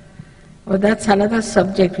 Well, that's another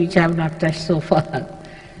subject which I have not touched so far.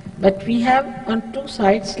 But we have on 2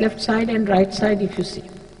 sides, left side and right side, if you see.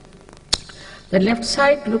 The left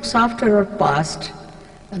side looks after our past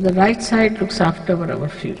and the right side looks after our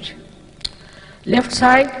future. Left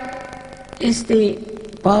side is the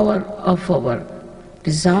power of our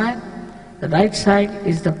desire, the right side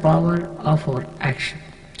is the power of our action.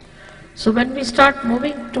 So when we start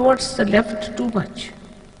moving towards the left too much,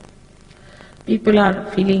 people are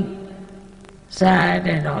feeling sad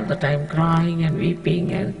and all the time crying and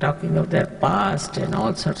weeping and talking of their past and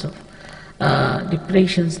all sorts of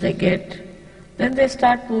depressions they get. Then they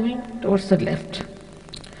start moving towards the left.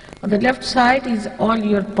 On the left side is all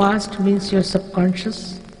your past, means your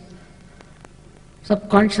subconscious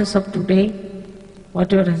of today,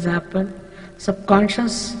 whatever has happened,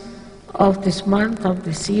 subconscious of this month, of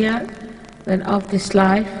this year, then of this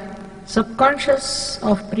life, subconscious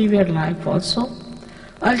of previous life also.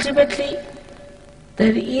 Ultimately,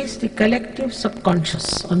 there is the collective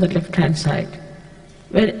subconscious on the left-hand side,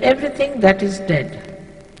 where everything that is dead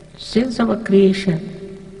since our creation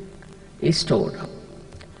is stored up.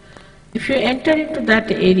 If you enter into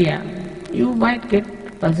that area, you might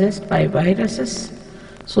get possessed by viruses,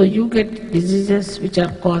 so you get diseases which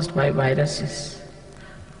are caused by viruses,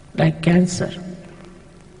 like cancer.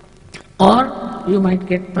 Or you might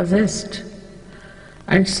get possessed.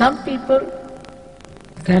 And some people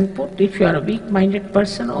can put, if you are a weak-minded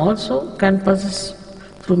person, also can possess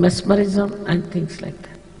through mesmerism and things like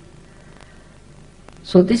that.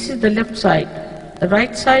 So this is the left side. The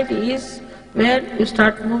right side is where you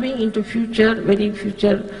start moving into future, very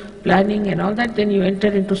future planning and all that, then you enter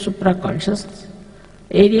into supraconscious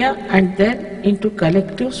area and then into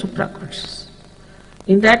collective supraconscious.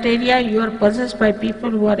 In that area you are possessed by people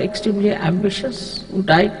who are extremely ambitious, who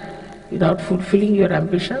died without fulfilling your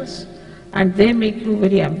ambitions, and they make you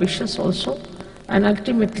very ambitious also, and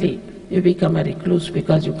ultimately you become a recluse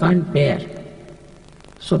because you can't bear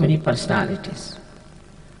so many personalities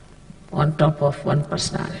on top of one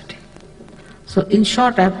personality. So in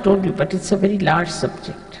short I have told you, but it's a very large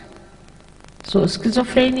subject. So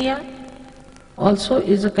schizophrenia also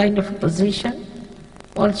is a kind of a possession.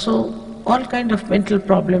 Also all kind of mental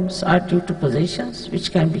problems are due to possessions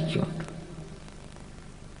which can be cured.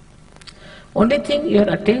 Only thing, your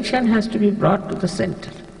attention has to be brought to the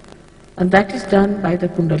center, and that is done by the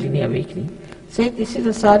Kundalini awakening. Say this is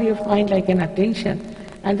a sari of mine like an attention,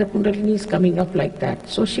 and the Kundalini is coming up like that.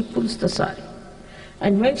 So she pulls the sari.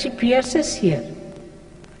 And when she pierces here,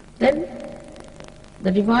 then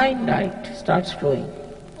the divine light starts flowing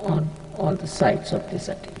on all the sides of this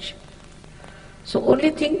attention. So only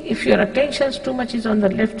thing, if your attention too much is on the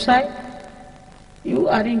left side, you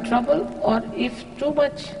are in trouble, or if too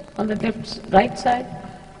much on the right side,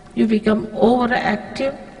 you become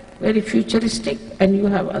overactive, very futuristic, and you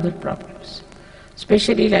have other problems.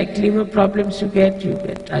 Especially like liver problems you get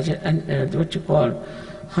what you call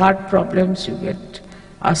heart problems, you get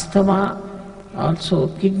asthma, also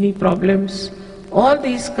kidney problems. All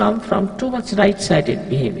these come from too much right-sided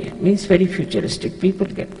behavior, means very futuristic. People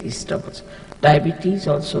get these troubles. Diabetes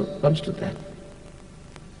also comes to that.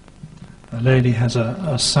 A lady has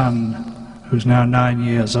a son who's now 9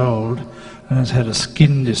 years old and has had a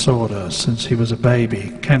skin disorder since he was a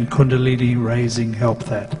baby. Can Kundalini raising help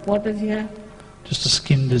that? What does he have? Just a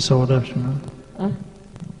skin disorder, you know? Huh?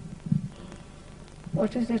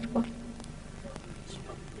 What is it called?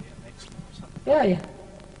 Yeah.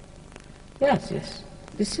 Yes.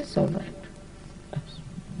 This is all right. Yes.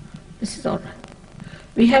 This is all right.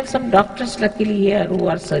 We have some doctors luckily here who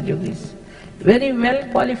are surgeons. Very well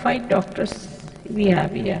qualified doctors we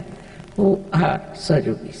have here who are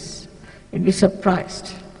surgeons. You'll be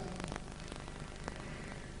surprised.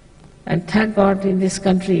 And thank God in this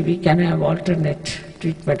country we can have alternate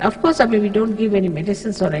treatment. Of course, we don't give any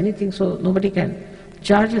medicines or anything, so nobody can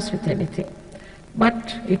charge us with anything.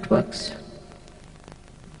 But it works.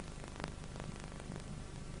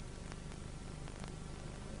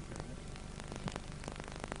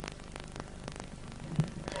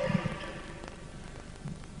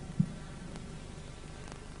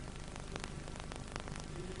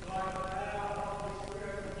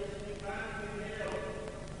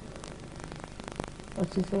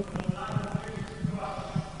 What's he say?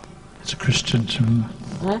 It's a Christian, Srimala.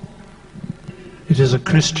 Huh? It is a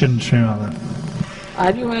Christian, Srimala.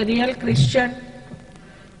 Are you a real Christian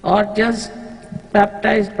or just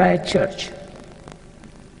baptized by a church?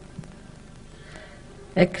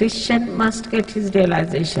 A Christian must get his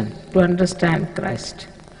realization to understand Christ.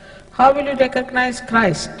 How will you recognize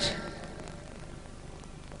Christ?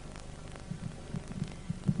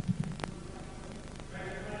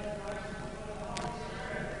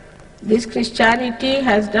 This Christianity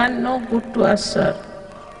has done no good to us, sir.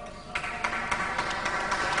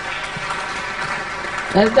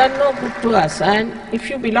 Has done no good to us, and if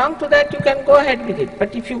you belong to that, you can go ahead with it.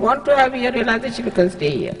 But if you want to have your realization, you can stay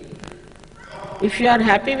here. If you are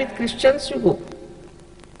happy with Christians, you go.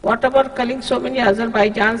 What about killing so many other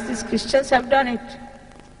bhajans? These Christians have done it.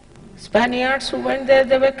 Spaniards who went there,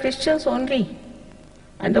 they were Christians only.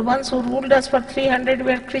 And the ones who ruled us for 300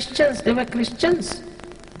 were Christians, they were Christians.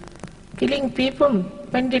 Killing people.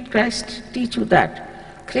 When did Christ teach you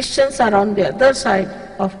that? Christians are on the other side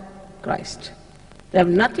of Christ. They have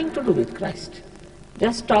nothing to do with Christ.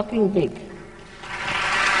 Just talking big.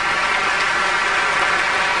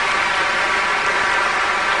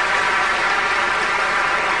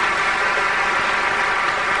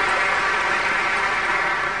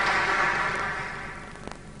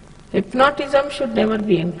 Hypnotism should never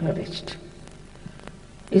be encouraged.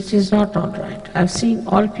 It is not all right. I've seen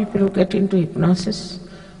all people who get into hypnosis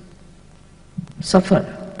suffer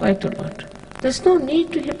quite a lot. There's no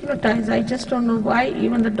need to hypnotize. I just don't know why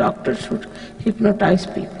even the doctor should hypnotize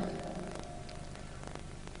people.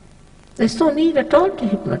 There's no need at all to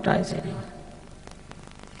hypnotize anyone.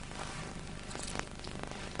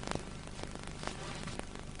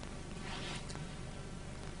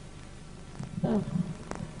 Oh.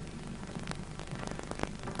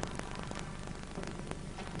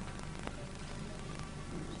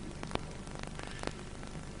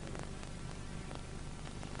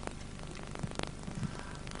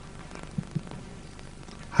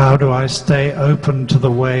 How do I stay open to the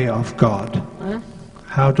way of God? Huh?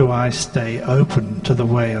 How do I stay open to the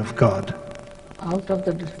way of God? Out of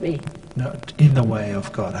the way. No, in the way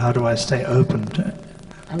of God. How do I stay open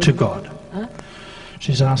to God? Huh?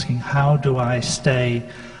 She's asking, how do I stay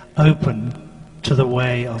open to the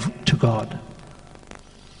way to God?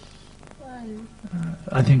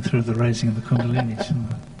 I think through the raising of the Kundalini.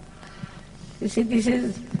 You see, this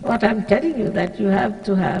is what I'm telling you, that you have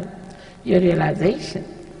to have your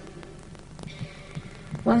realization.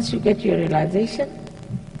 Once you get your realization,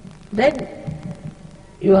 then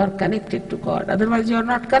you are connected to God. Otherwise you are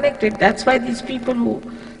not connected. That's why these people who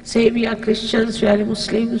say we are Christians, we are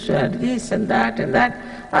Muslims, we are this and that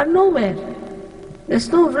are nowhere. There's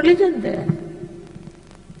no religion there.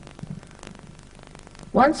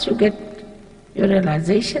 Once you get your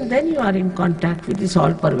realization, then you are in contact with this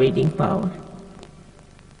all-pervading power.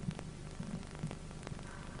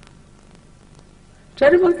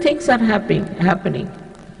 Terrible things are happening.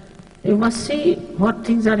 You must see what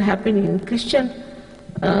things are happening in Christian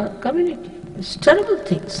community. It's terrible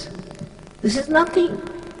things. This is nothing.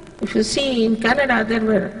 If you see in Canada,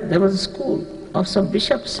 there was a school of some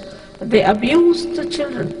bishops. They abused the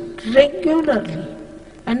children regularly,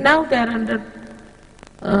 and now they are under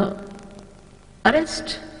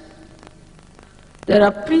arrest. There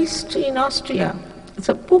are priests in Austria. It's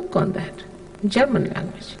a book on that, in German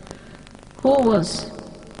language, who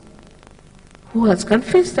has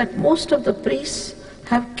confessed that most of the priests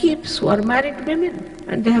have keeps who are married women,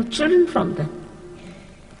 and they have children from them.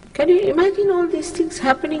 Can you imagine all these things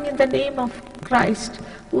happening in the name of Christ,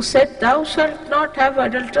 who said, "Thou shalt not have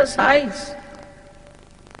adulterous eyes"?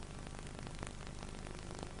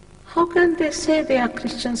 How can they say they are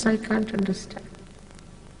Christians? I can't understand.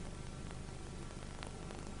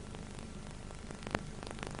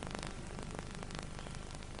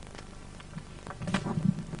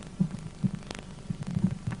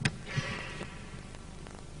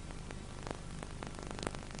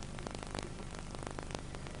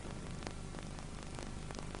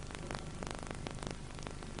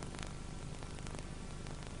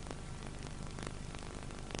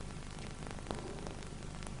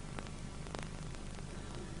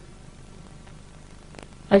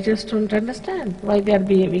 I just don't understand why they are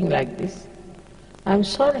behaving like this. I'm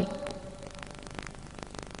sorry.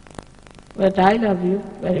 But I love you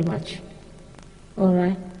very much. All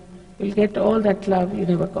right? You'll get all that love you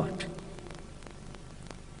never got.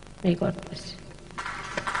 May God bless you.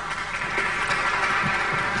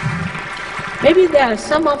 Maybe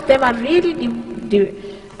some of them are really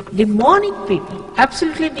demonic people,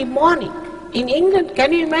 absolutely demonic. In England,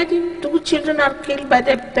 can you imagine 2 children are killed by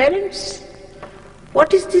their parents?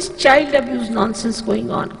 What is this child abuse nonsense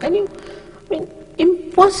going on?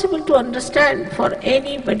 Impossible to understand for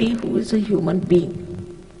anybody who is a human being.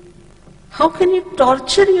 How can you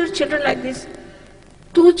torture your children like this?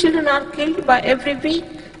 2 children are killed by every week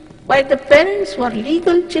by the parents who are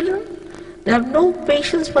legal children. They have no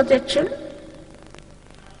patience for their children.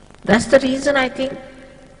 That's the reason I think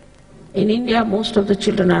in India most of the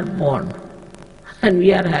children are born and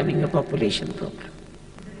we are having a population problem.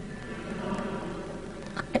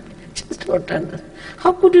 Don't understand.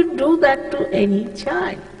 How could you do that to any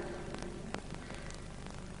child?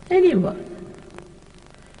 Anyone.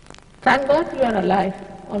 Thank God you are alive,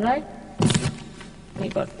 all right? May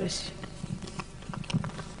God bless you.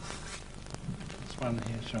 This one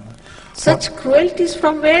here, Shri. Such cruelties,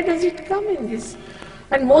 from where does it come in this?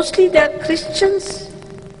 And mostly they are Christians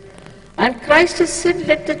Christ has said,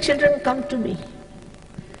 let the children come to me.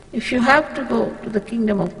 If you have to go to the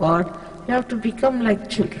kingdom of God, you have to become like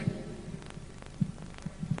children.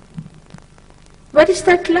 What is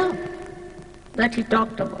that love that he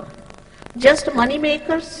talked about? Just money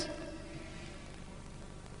makers?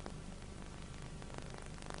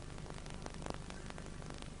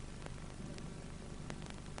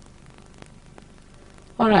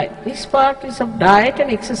 All right, this part is of diet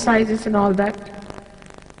and exercises and all that.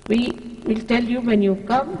 We will tell you when you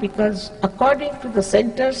come, because according to the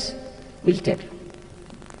centers, we'll tell you.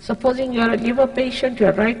 Supposing you are a liver patient, you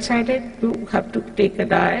are right-sided, you have to take a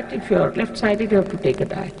diet. If you are left-sided, you have to take a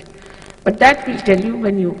diet. But that we'll tell you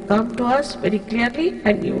when you come to us very clearly,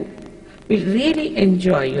 and you will really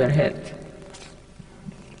enjoy your health.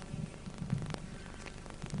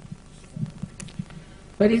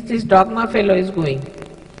 Where is this dogma fellow is going?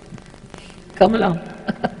 Come along.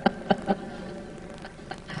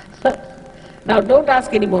 Now don't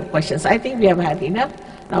ask any more questions. I think we have had enough.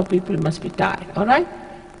 Now people must be tired, all right?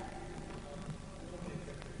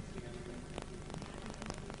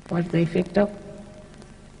 What's the effect of?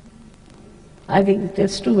 I think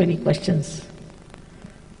there's too many questions.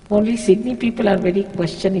 Only Sydney people are very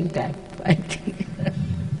questioning type, I think.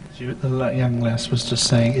 The young lass was just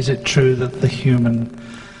saying, is it true that the human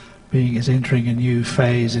being is entering a new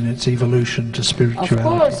phase in its evolution to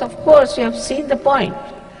spirituality? Of course, you have seen the point.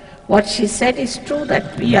 What she said is true,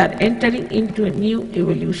 that we are entering into a new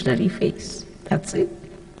evolutionary phase. That's it.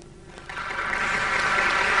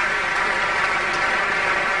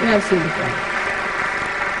 You have seen the point.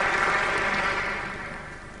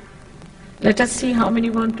 Let us see how many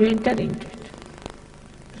want to enter into it.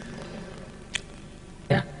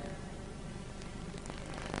 Yeah.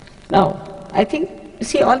 Now, I think, you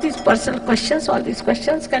see, all these personal questions, all these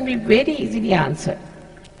questions can be very easily answered.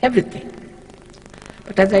 Everything.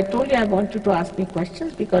 But as I told you, I want you to ask me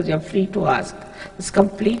questions because you are free to ask. It's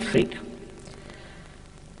complete freedom.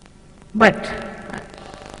 But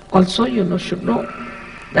also you should know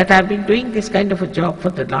that I've been doing this kind of a job for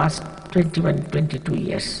the last 21, 22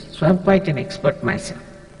 years. So I'm quite an expert myself.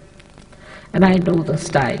 And I know the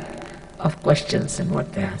style of questions and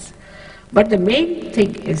what they ask. But the main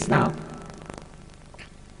thing is now,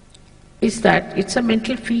 is that it's a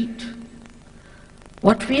mental feat.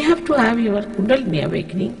 What we have to have your Kundalini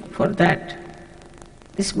awakening, for that,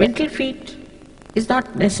 this mental feat is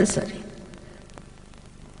not necessary.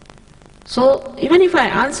 So even if I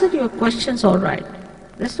answer your questions all right,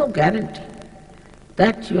 there's no guarantee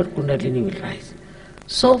that your Kundalini will rise.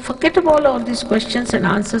 So forget about all these questions and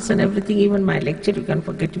answers and everything, even my lecture you can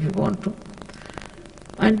forget if you want to.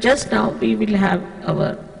 And just now we will have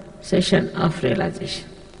our session of realization.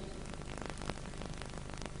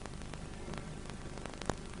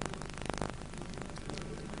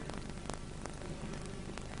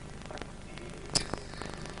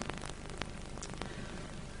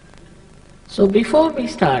 So before we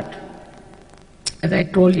start, as I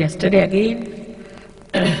told yesterday again,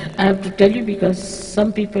 I have to tell you because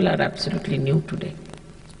some people are absolutely new today,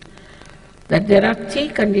 that there are 3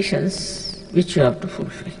 conditions which you have to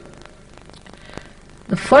fulfill.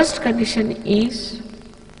 The first condition is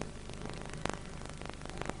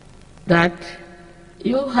that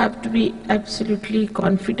you have to be absolutely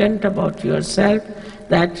confident about yourself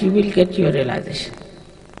that you will get your realization.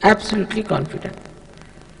 Absolutely confident.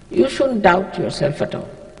 You shouldn't doubt yourself at all,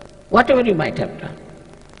 whatever you might have done.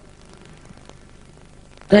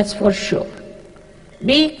 That's for sure.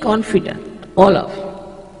 Be confident, all of you,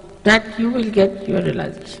 that you will get your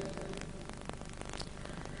realization.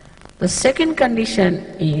 The second condition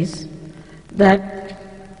is that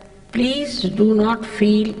please do not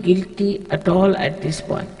feel guilty at all at this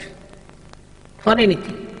point, for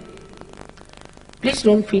anything. Please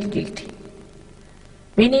don't feel guilty.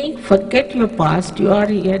 Meaning, forget your past, you are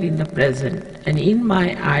here in the present, and in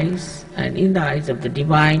my eyes and in the eyes of the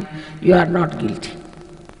Divine, you are not guilty.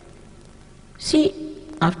 See,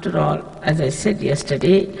 after all, as I said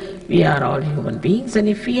yesterday, we are all human beings, and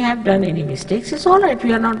if we have done any mistakes, it's all right,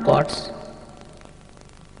 we are not gods.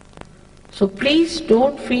 So please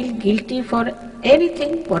don't feel guilty for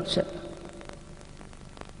anything whatsoever.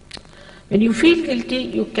 When you feel guilty,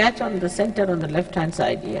 you catch on the center on the left-hand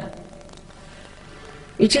side here,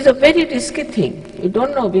 which is a very risky thing. You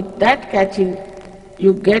don't know, with that catching,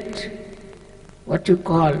 you get what you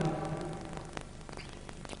call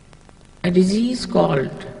a disease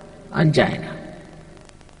called angina.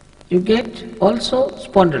 You get also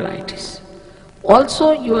spondylitis.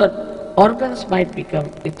 Also your organs might become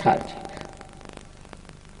lethargic.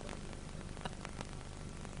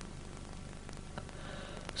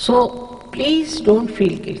 So please don't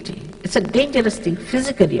feel guilty. It's a dangerous thing,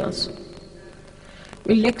 physically also.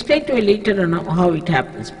 We'll explain to you later on how it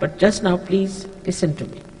happens, but just now please listen to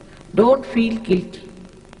me. Don't feel guilty.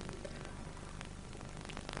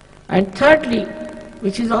 And thirdly,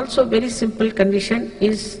 which is also a very simple condition,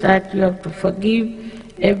 is that you have to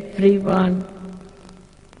forgive everyone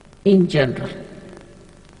in general.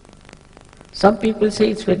 Some people say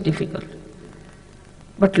it's very difficult.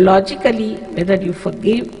 But logically, whether you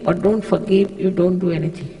forgive or don't forgive, you don't do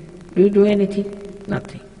anything. Do you do anything?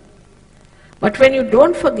 Nothing. But when you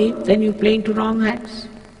don't forgive, then you play into wrong hands.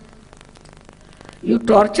 You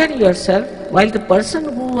torture yourself while the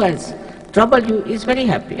person who has troubled you is very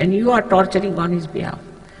happy and you are torturing on his behalf.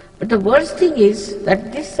 But the worst thing is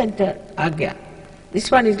that this center, Agya,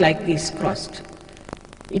 this one is like this, crossed.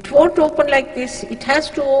 It won't open like this, it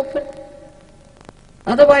has to open.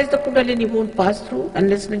 Otherwise the Kundalini won't pass through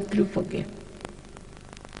unless and until you forgive.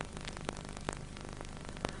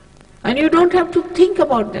 And you don't have to think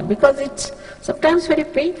about them because it's sometimes very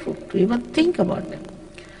painful to even think about them.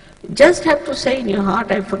 You just have to say in your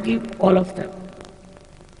heart, I forgive all of them.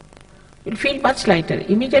 You'll feel much lighter.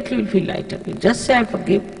 Immediately you'll feel lighter. You just say, I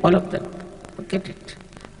forgive all of them. Forget it.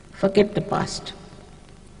 Forget the past.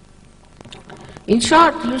 In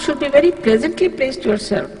short, you should be very pleasantly placed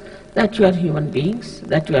yourself that you are human beings,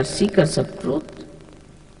 that you are seekers of truth,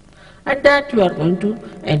 and that you are going to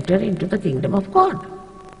enter into the kingdom of God.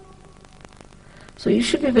 So you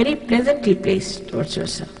should be very pleasantly placed towards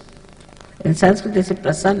yourself. In Sanskrit they say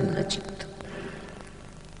prasanna chitta.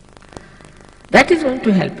 That is going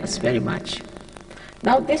to help us very much.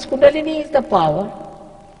 Now this Kundalini is the power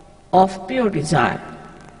of pure desire.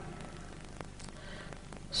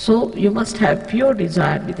 So you must have pure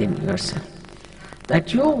desire within yourself,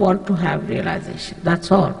 that you want to have realization,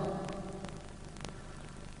 that's all.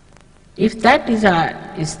 If that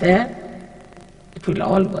desire is there, it will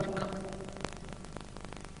all work out.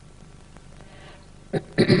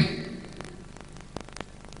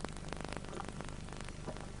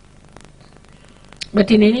 But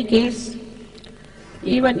in any case,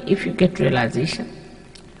 even if you get realization,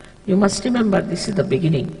 you must remember this is the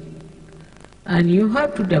beginning and you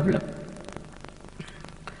have to develop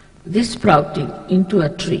this sprouting into a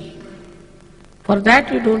tree. For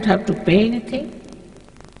that you don't have to pay anything.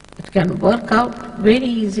 It can work out very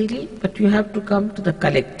easily, but you have to come to the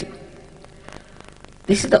collective.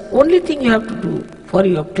 This is the only thing you have to do for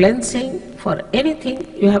your cleansing, for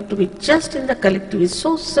anything. You have to be just in the collective. It's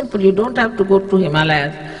so simple. You don't have to go to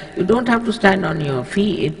Himalayas. You don't have to stand on your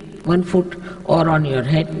feet, 1 foot, or on your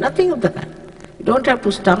head. Nothing of the kind. You don't have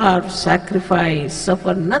to starve, sacrifice,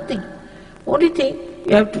 suffer, nothing. Only thing,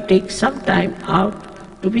 you have to take some time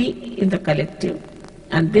out to be in the collective,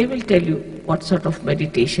 and they will tell you what sort of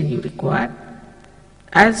meditation you require,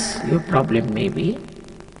 as your problem may be.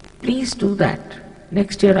 Please do that.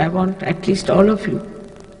 Next year I want at least all of you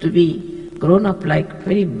to be grown up like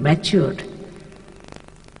very matured,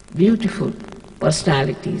 beautiful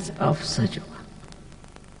personalities of Sahaja.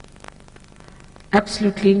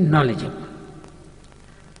 Absolutely knowledgeable.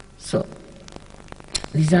 So,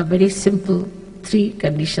 these are very simple 3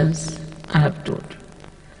 conditions I have told you.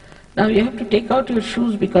 Now you have to take out your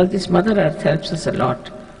shoes because this Mother Earth helps us a lot.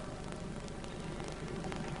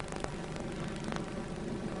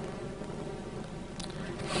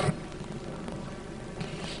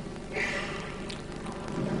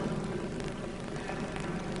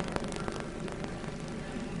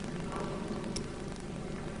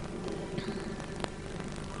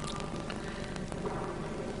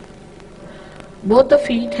 Both the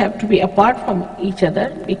feet have to be apart from each other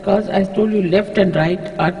because, as I told you, left and right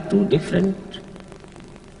are 2 different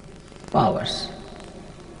powers.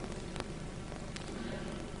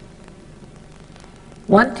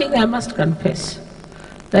 One thing I must confess,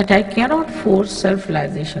 that I cannot force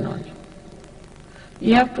self-realization on you.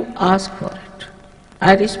 You have to ask for it.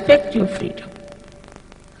 I respect your freedom.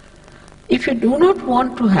 If you do not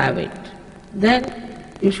want to have it, then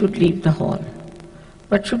you should leave the hall.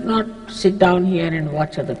 But should not sit down here and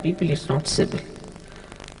watch other people, it's not civil.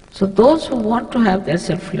 So those who want to have their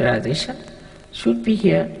self-realization should be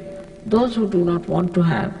here. Those who do not want to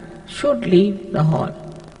have should leave the hall.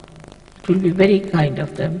 It will be very kind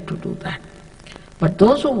of them to do that. But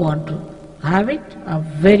those who want to have it are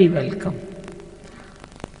very welcome.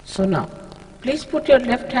 So now, please put your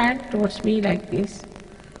left hand towards me like this,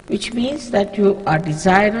 which means that you are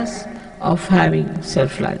desirous of having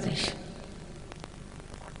self-realization.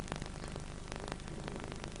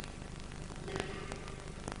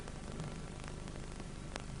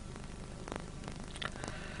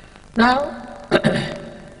 Now,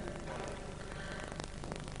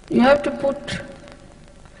 you have to put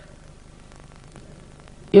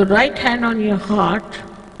your right hand on your heart,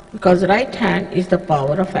 because right hand is the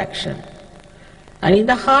power of action. And in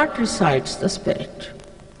the heart resides the spirit.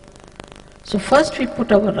 So first we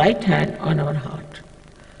put our right hand on our heart.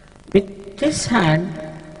 With this hand,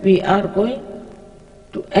 we are going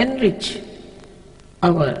to enrich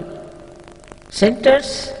our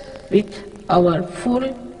centers with our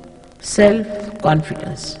full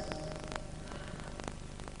self-confidence.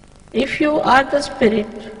 If you are the spirit,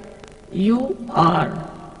 you are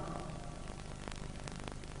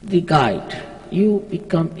the guide. You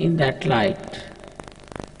become in that light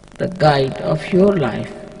the guide of your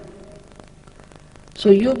life. So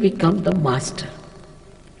you become the master.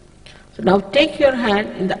 So now take your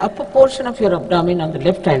hand in the upper portion of your abdomen on the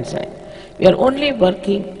left hand side. We are only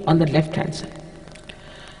working on the left hand side.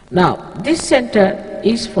 Now this center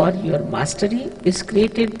is for your mastery, is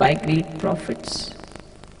created by great prophets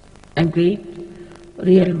and great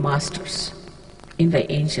real masters in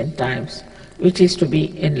the ancient times, which is to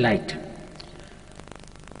be enlightened.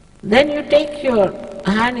 Then you take your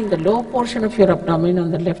hand in the lower portion of your abdomen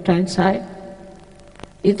on the left hand side,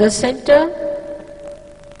 is the center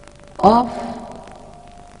of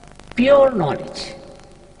pure knowledge.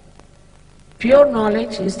 Pure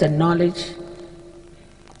knowledge is the knowledge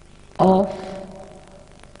of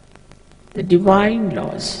the divine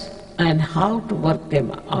laws and how to work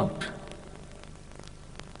them out.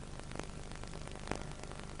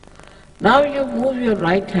 Now you move your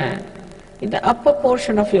right hand in the upper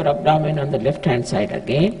portion of your abdomen on the left hand side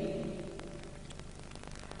again.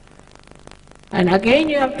 And again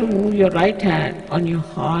you have to move your right hand on your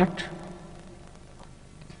heart.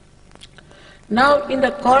 Now in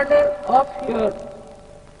the corner of your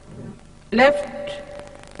left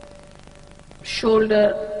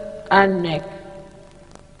shoulder and neck,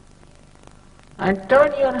 and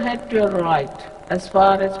turn your head to your right as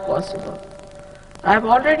far as possible. I have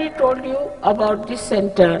already told you about this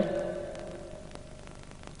center,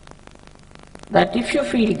 that if you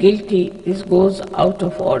feel guilty, this goes out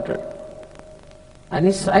of order. And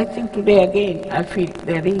I think today again, I feel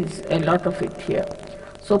there is a lot of it here.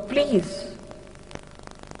 So please,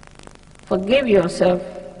 forgive yourself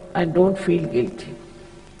and don't feel guilty.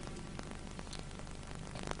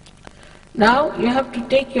 Now you have to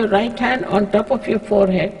take your right hand on top of your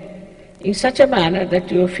forehead in such a manner that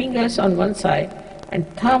your fingers on one side and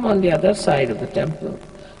thumb on the other side of the temple,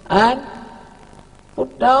 and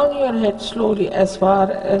put down your head slowly as far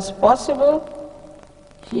as possible.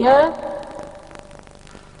 Here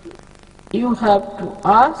you have to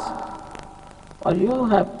ask, or you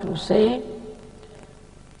have to say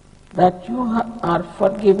that you are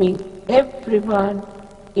forgiving everyone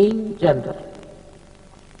in general.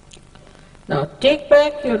 Now take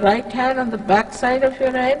back your right hand on the back side of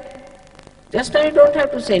your head. Just now you don't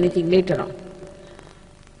have to say anything, later on.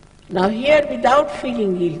 Now here, without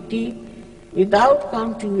feeling guilty, without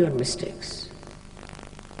counting your mistakes,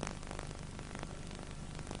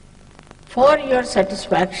 for your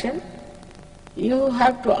satisfaction, you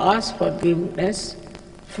have to ask forgiveness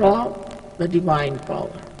from the divine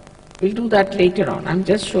power. We'll do that later on. I'm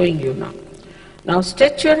just showing you now. Now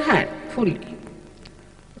stretch your hand fully.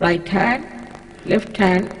 Right hand, left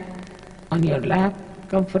hand on your lap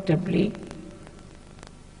comfortably.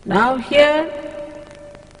 Now here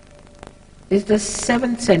is the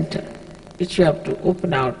seventh center, which you have to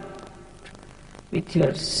open out with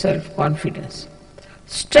your self-confidence.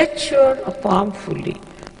 Stretch your palm fully.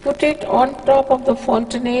 Put it on top of the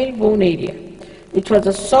fontanelle bone area, which was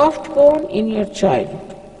a soft bone in your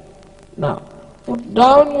childhood. Now, put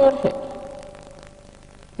down your head.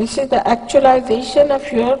 This is the actualization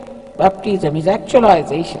of your baptism, is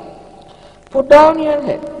actualization. Put down your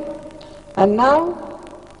head. And now,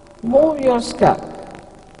 move your scalp.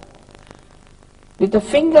 With the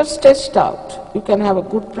fingers stretched out, you can have a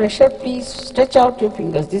good pressure. Please stretch out your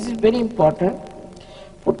fingers. This is very important.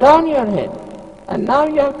 Put down your head. And now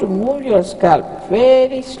you have to move your scalp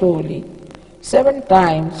very slowly, 7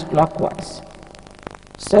 times clockwise.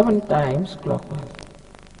 7 times clockwise.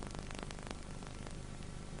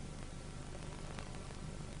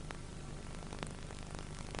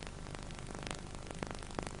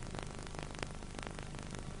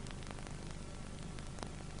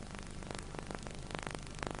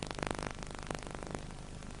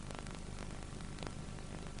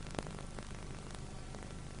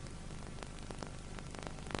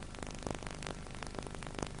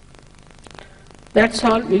 That's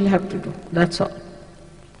all we'll have to do. That's all.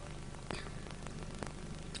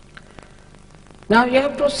 Now you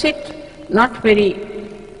have to sit not very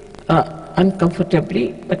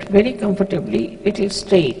uncomfortably, but very comfortably, little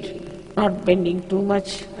straight, not bending too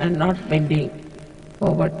much and not bending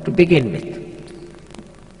forward to begin with.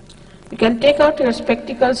 You can take out your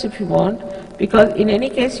spectacles if you want, because in any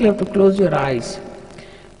case you have to close your eyes.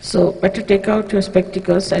 So better take out your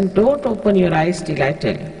spectacles and don't open your eyes till I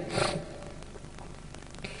tell you.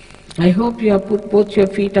 I hope you have put both your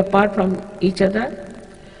feet apart from each other.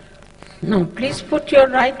 Now please put your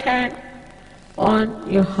right hand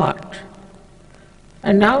on your heart.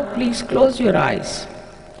 And now please close your eyes.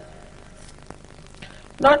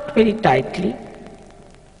 Not very tightly,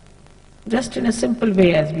 just in a simple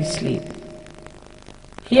way as we sleep.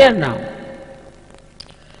 Here now.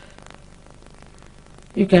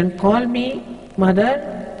 You can call me Mother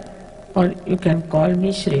or you can call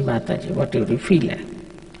me Shri Mataji, whatever you feel like.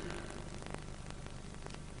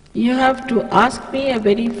 You have to ask me a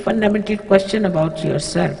very fundamental question about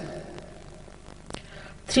yourself.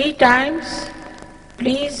 3 times,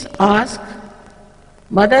 please ask,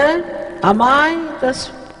 Mother, am I the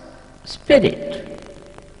spirit?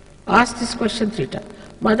 Ask this question 3 times.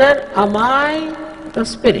 Mother, am I the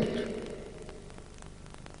spirit?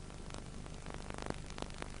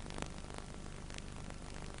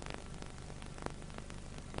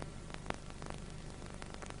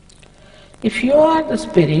 If you are the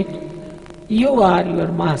spirit, you are your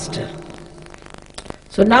master.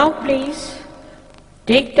 So now please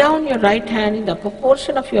take down your right hand in the upper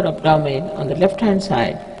portion of your abdomen on the left hand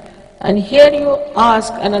side, and here you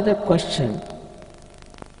ask another question.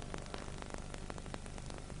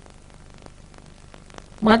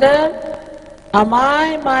 Mother, am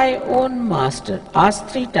I my own master? Ask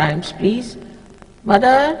 3 times please.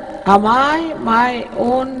 Mother, am I my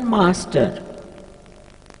own master?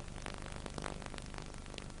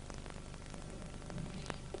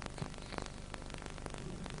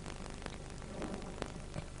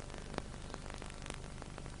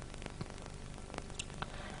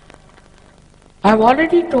 I have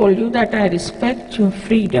already told you that I respect your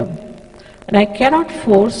freedom and I cannot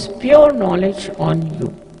force pure knowledge on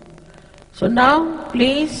you. So now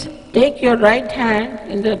please take your right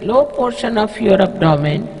hand in the low portion of your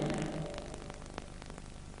abdomen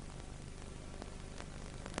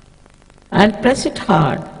and press it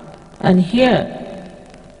hard. And here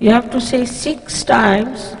you have to say 6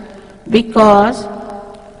 times, because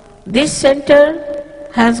this center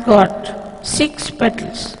has got 6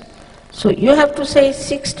 petals. So you have to say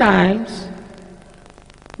 6 times,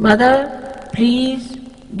 Mother, please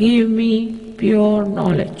give me pure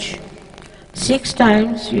knowledge. 6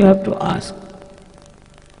 times you have to ask.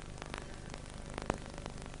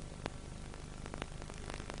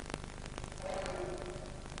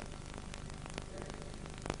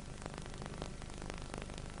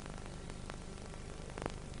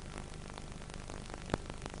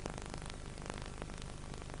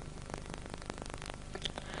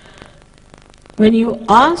 When you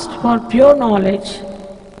ask for pure knowledge,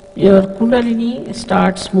 your Kundalini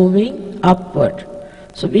starts moving upward.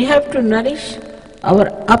 So we have to nourish our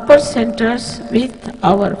upper centers with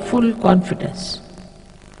our full confidence.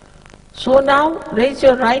 So now raise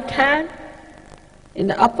your right hand in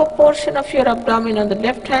the upper portion of your abdomen on the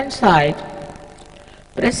left hand side.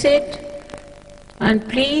 Press it and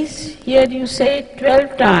please here you say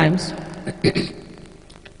 12 times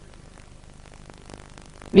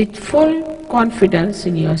with full confidence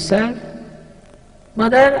in yourself,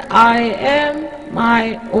 Mother, I am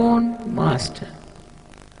my own master.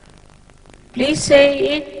 Please say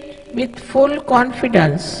it with full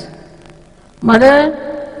confidence.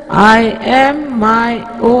 Mother, I am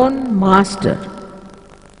my own master.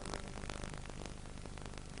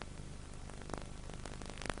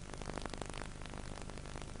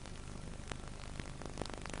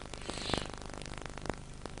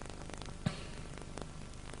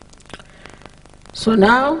 So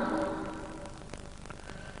now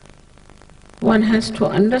one has to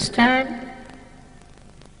understand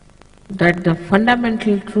that the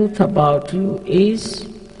fundamental truth about you is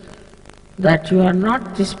that you are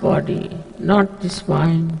not this body, not this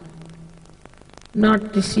mind,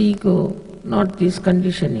 not this ego, not these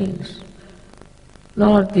conditionings,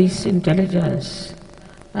 nor this intelligence,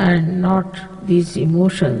 and not these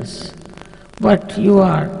emotions, but you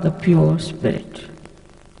are the pure spirit.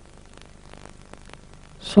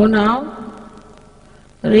 So now,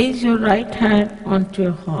 raise your right hand onto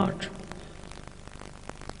your heart.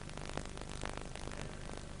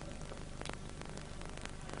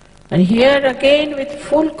 And here again with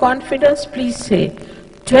full confidence, please say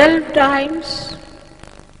 12 times,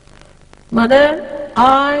 Mother,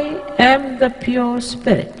 I am the pure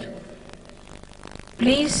spirit.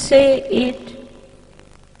 Please say it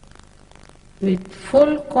with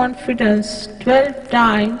full confidence 12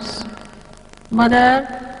 times,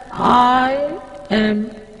 Mother, I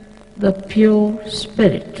am the pure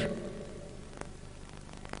spirit.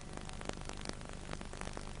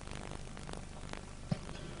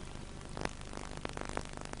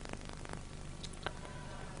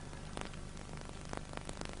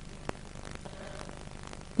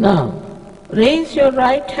 Now, raise your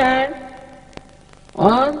right hand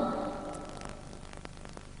on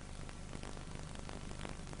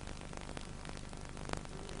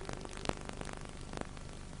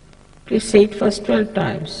please say it first 12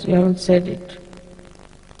 times. You haven't said it.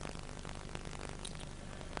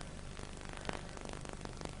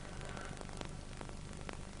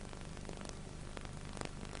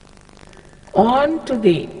 On to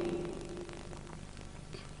the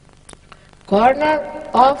corner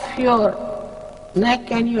of your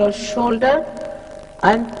neck and your shoulder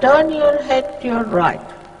and turn your head to your right.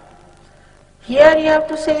 Here you have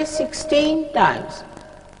to say 16 times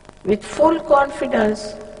with full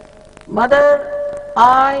confidence, Mother,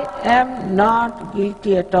 I am not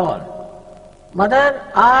guilty at all. Mother,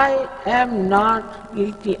 I am not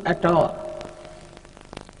guilty at all.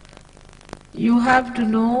 You have to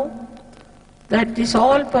know that this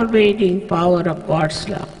all-pervading power of God's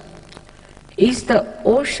love is the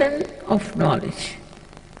ocean of knowledge,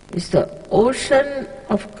 is the ocean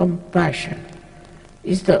of compassion,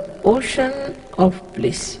 is the ocean of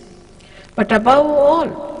bliss. But above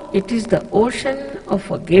all, it is the ocean of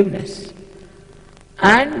forgiveness.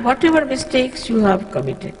 And whatever mistakes you have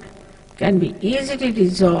committed can be easily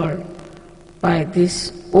resolved by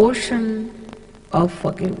this ocean of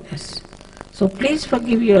forgiveness. So please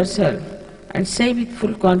forgive yourself and say with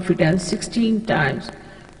full confidence 16 times,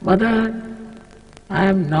 Mother, I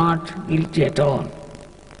am not guilty at all.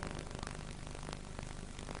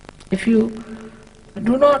 If you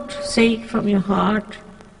do not say it from your heart,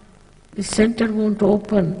 the center won't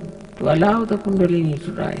open to allow the Kundalini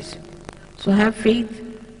to rise. So have faith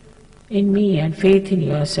in me and faith in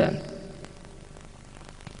yourself.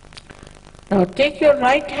 Now take your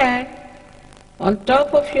right hand on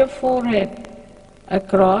top of your forehead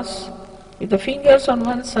across with the fingers on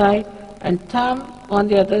one side and thumb on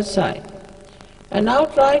the other side. And now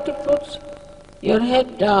try to put your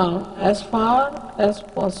head down as far as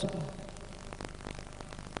possible.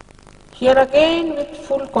 Here again with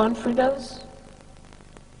full confidence,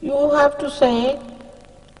 you have to say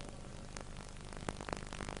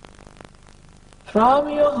from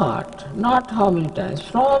your heart, not how many times,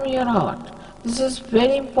 from your heart. This is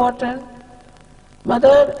very important.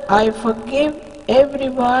 Mother, I forgive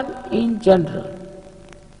everyone in general.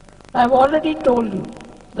 I have already told you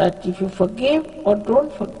that if you forgive or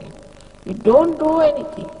don't forgive, you don't do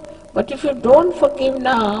anything. But if you don't forgive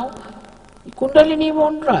now, Kundalini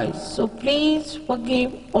won't rise. So please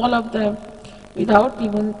forgive all of them without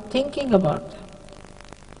even thinking about them.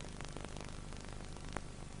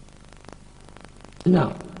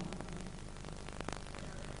 Now,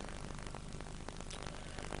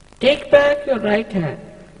 take back your right hand,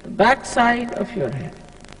 the back side of your head,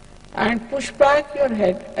 and push back your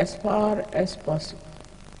head as far as possible.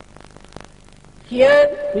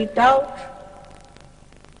 Here, without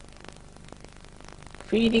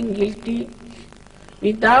feeling guilty,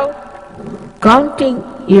 without counting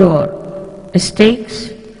your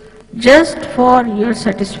mistakes, just for your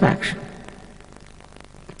satisfaction.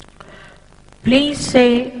 Please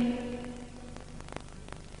say,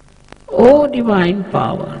 O Divine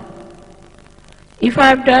Power, if I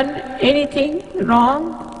have done anything wrong,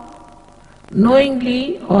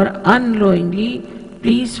 knowingly or unknowingly,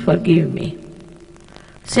 please forgive me.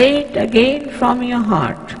 Say it again from your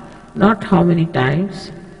heart, not how many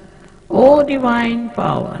times. O Divine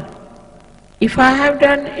Power, if I have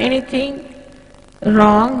done anything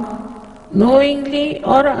wrong, knowingly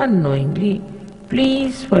or unknowingly,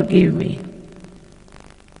 please forgive me.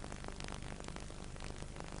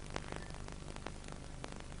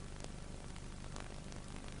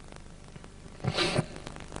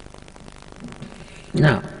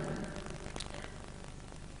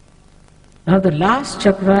 Now the last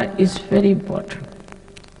chakra is very important.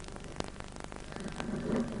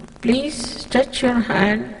 Please stretch your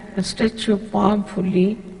hand and stretch your palm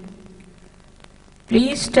fully.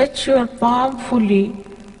 Please stretch your palm fully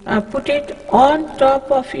and put it on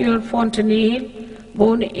top of your fontanelle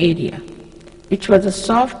bone area, which was a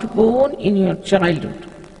soft bone in your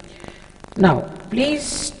childhood. Now, please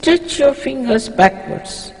stretch your fingers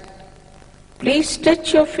backwards. Please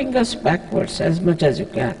stretch your fingers backwards as much as you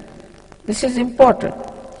can. This is important.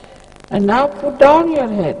 And now put down your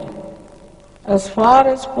head as far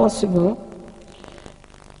as possible.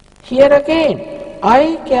 Here again,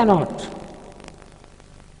 I cannot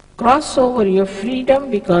cross over your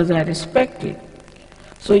freedom because I respect it.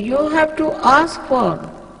 So you have to ask for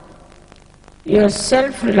your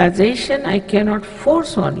self-realization. I cannot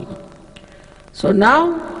force on you. So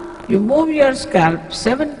now you move your scalp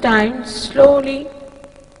 7 times slowly,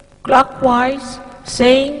 clockwise,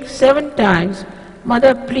 saying 7 times,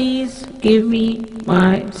 Mother, please give me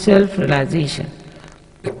my self-realization.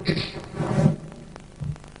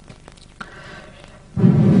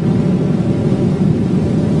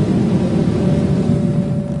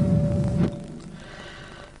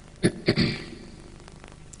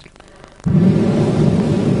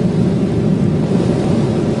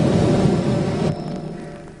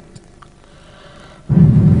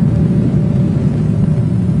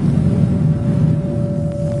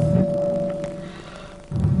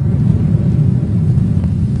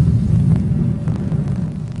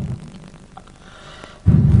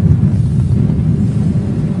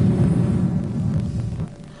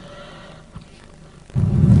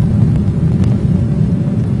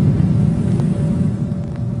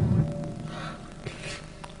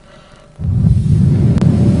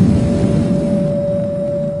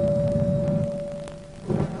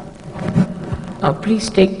 Now please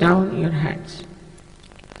take down your hands.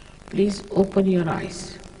 Please open your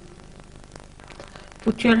eyes.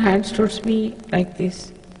 Put your hands towards me like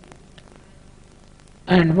this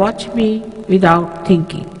and watch me without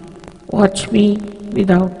thinking. Watch me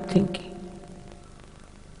without thinking.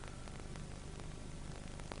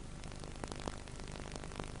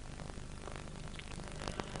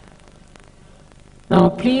 Now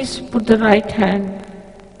please put the right hand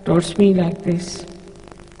towards me like this.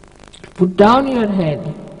 Put down your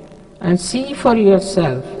head and see for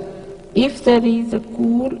yourself if there is a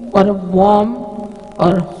cool or a warm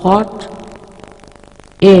or hot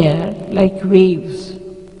air like waves.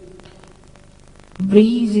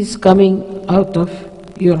 Breeze is coming out of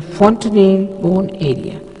your fontanelle bone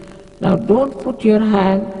area. Now don't put your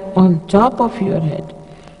hand on top of your head,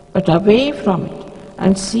 but away from it,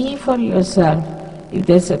 and see for yourself if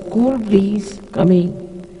there's a cool breeze coming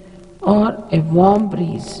or a warm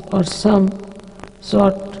breeze or some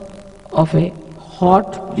sort of a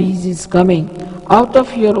hot breeze is coming out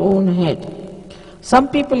of your own head. Some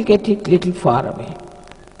people get it little far away.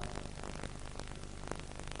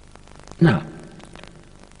 Now,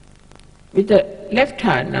 with the left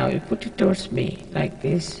hand, now you put it towards me like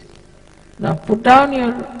this. Now put down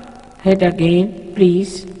your head again,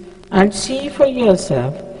 please, and see for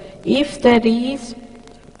yourself if there is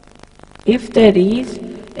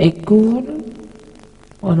a cool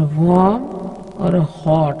or a warm or a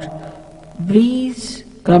hot breeze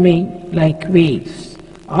coming like waves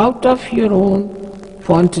out of your own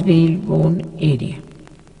fontanelle bone area.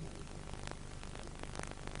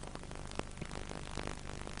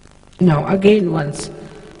 Now again once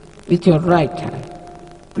with your right hand.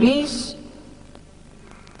 Please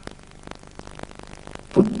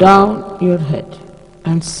put down your head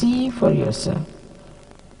and see for yourself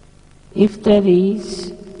if there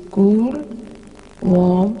is cool,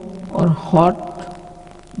 warm or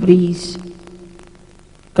hot breeze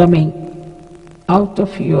coming out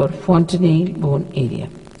of your fontanelle bone area.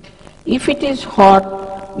 If it is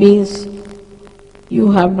hot, means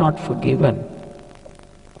you have not forgiven.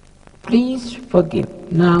 Please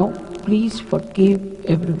forgive. Now, please forgive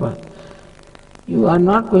everyone. You are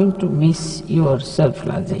not going to miss your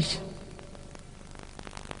self-realization.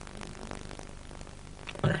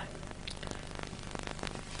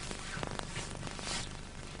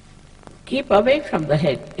 Keep away from the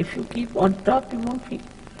head. If you keep on top, you won't feel.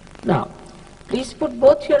 Now, please put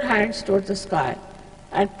both your hands towards the sky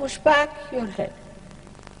and push back your head.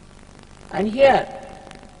 And here,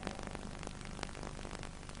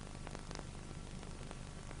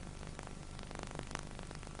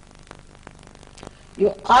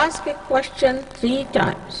 you ask a question 3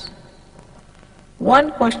 times.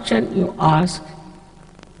 One question you ask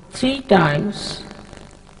 3 times,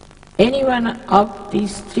 any one of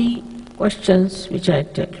these 3 questions which I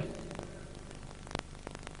tell you.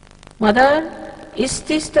 Mother, is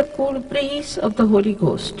this the cool breeze of the Holy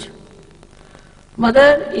Ghost?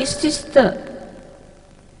 Mother, is this the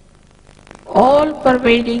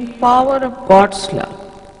all-pervading power of God's love?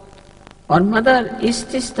 Or Mother, is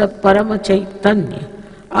this the Parama Chaitanya?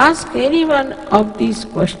 Ask any one of these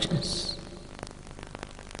questions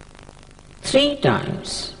 3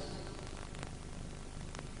 times.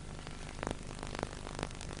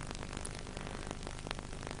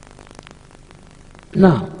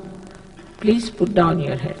 Now, please put down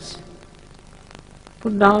your heads.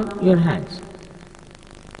 Put down your hands.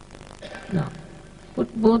 Now,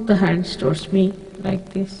 put both the hands towards me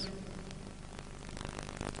like this.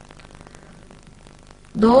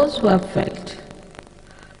 Those who have felt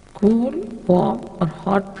cool, warm or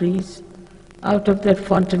hot breeze out of their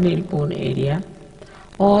fontanelle bone area,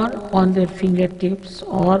 or on their fingertips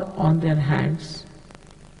or on their hands.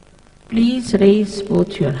 Please raise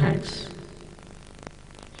both your hands.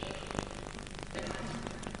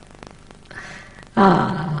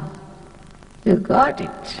 You got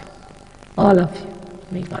it. All of you.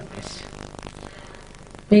 May God bless you.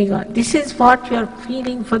 May God. This is what you are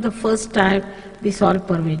feeling for the first time, this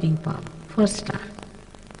all-pervading power. First time.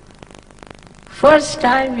 First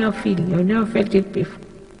time you are feeling. You have never felt it before.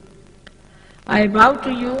 I bow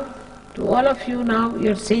to you, to all of you now,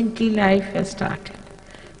 your saintly life has started.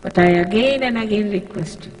 But I again and again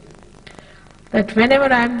request you that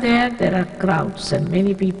whenever I am there, there are crowds and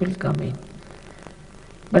many people come in.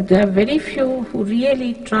 But there are very few who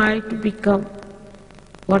really try to become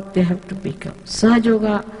what they have to become. Sahaja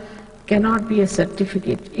Yoga cannot be a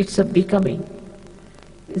certificate, it's a becoming.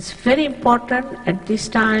 It's very important at this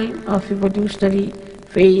time of evolutionary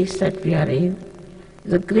phase that we are in.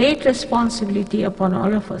 It's a great responsibility upon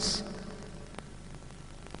all of us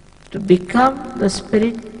to become the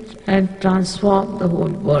spirit and transform the whole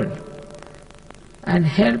world and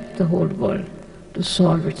help the whole world to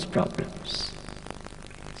solve its problems.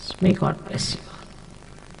 May God bless you.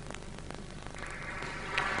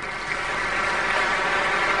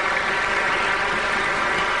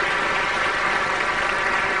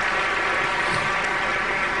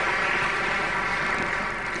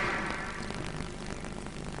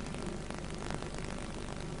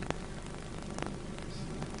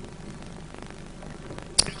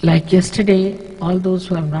 Like yesterday, all those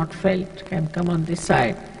who have not felt can come on this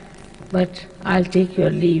side, but I'll take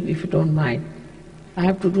your leave if you don't mind. I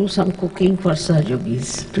have to do some cooking for Sahaja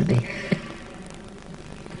Yogis today.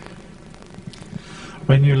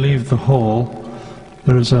 When you leave the hall,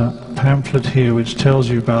 there is a pamphlet here which tells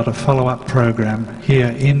you about a follow-up program here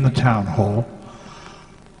in the town hall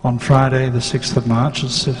on Friday the 6th of March at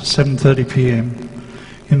 7:30 p.m.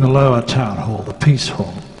 in the lower town hall, the Peace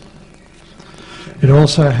Hall. It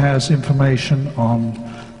also has information on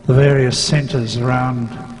the various centres around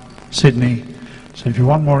Sydney. So if you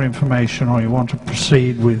want more information or you want to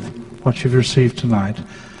proceed with what you've received tonight,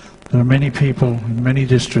 there are many people in many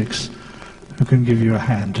districts who can give you a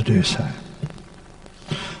hand to do so.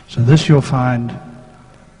 So this you'll find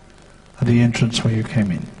at the entrance where you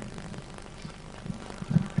came in.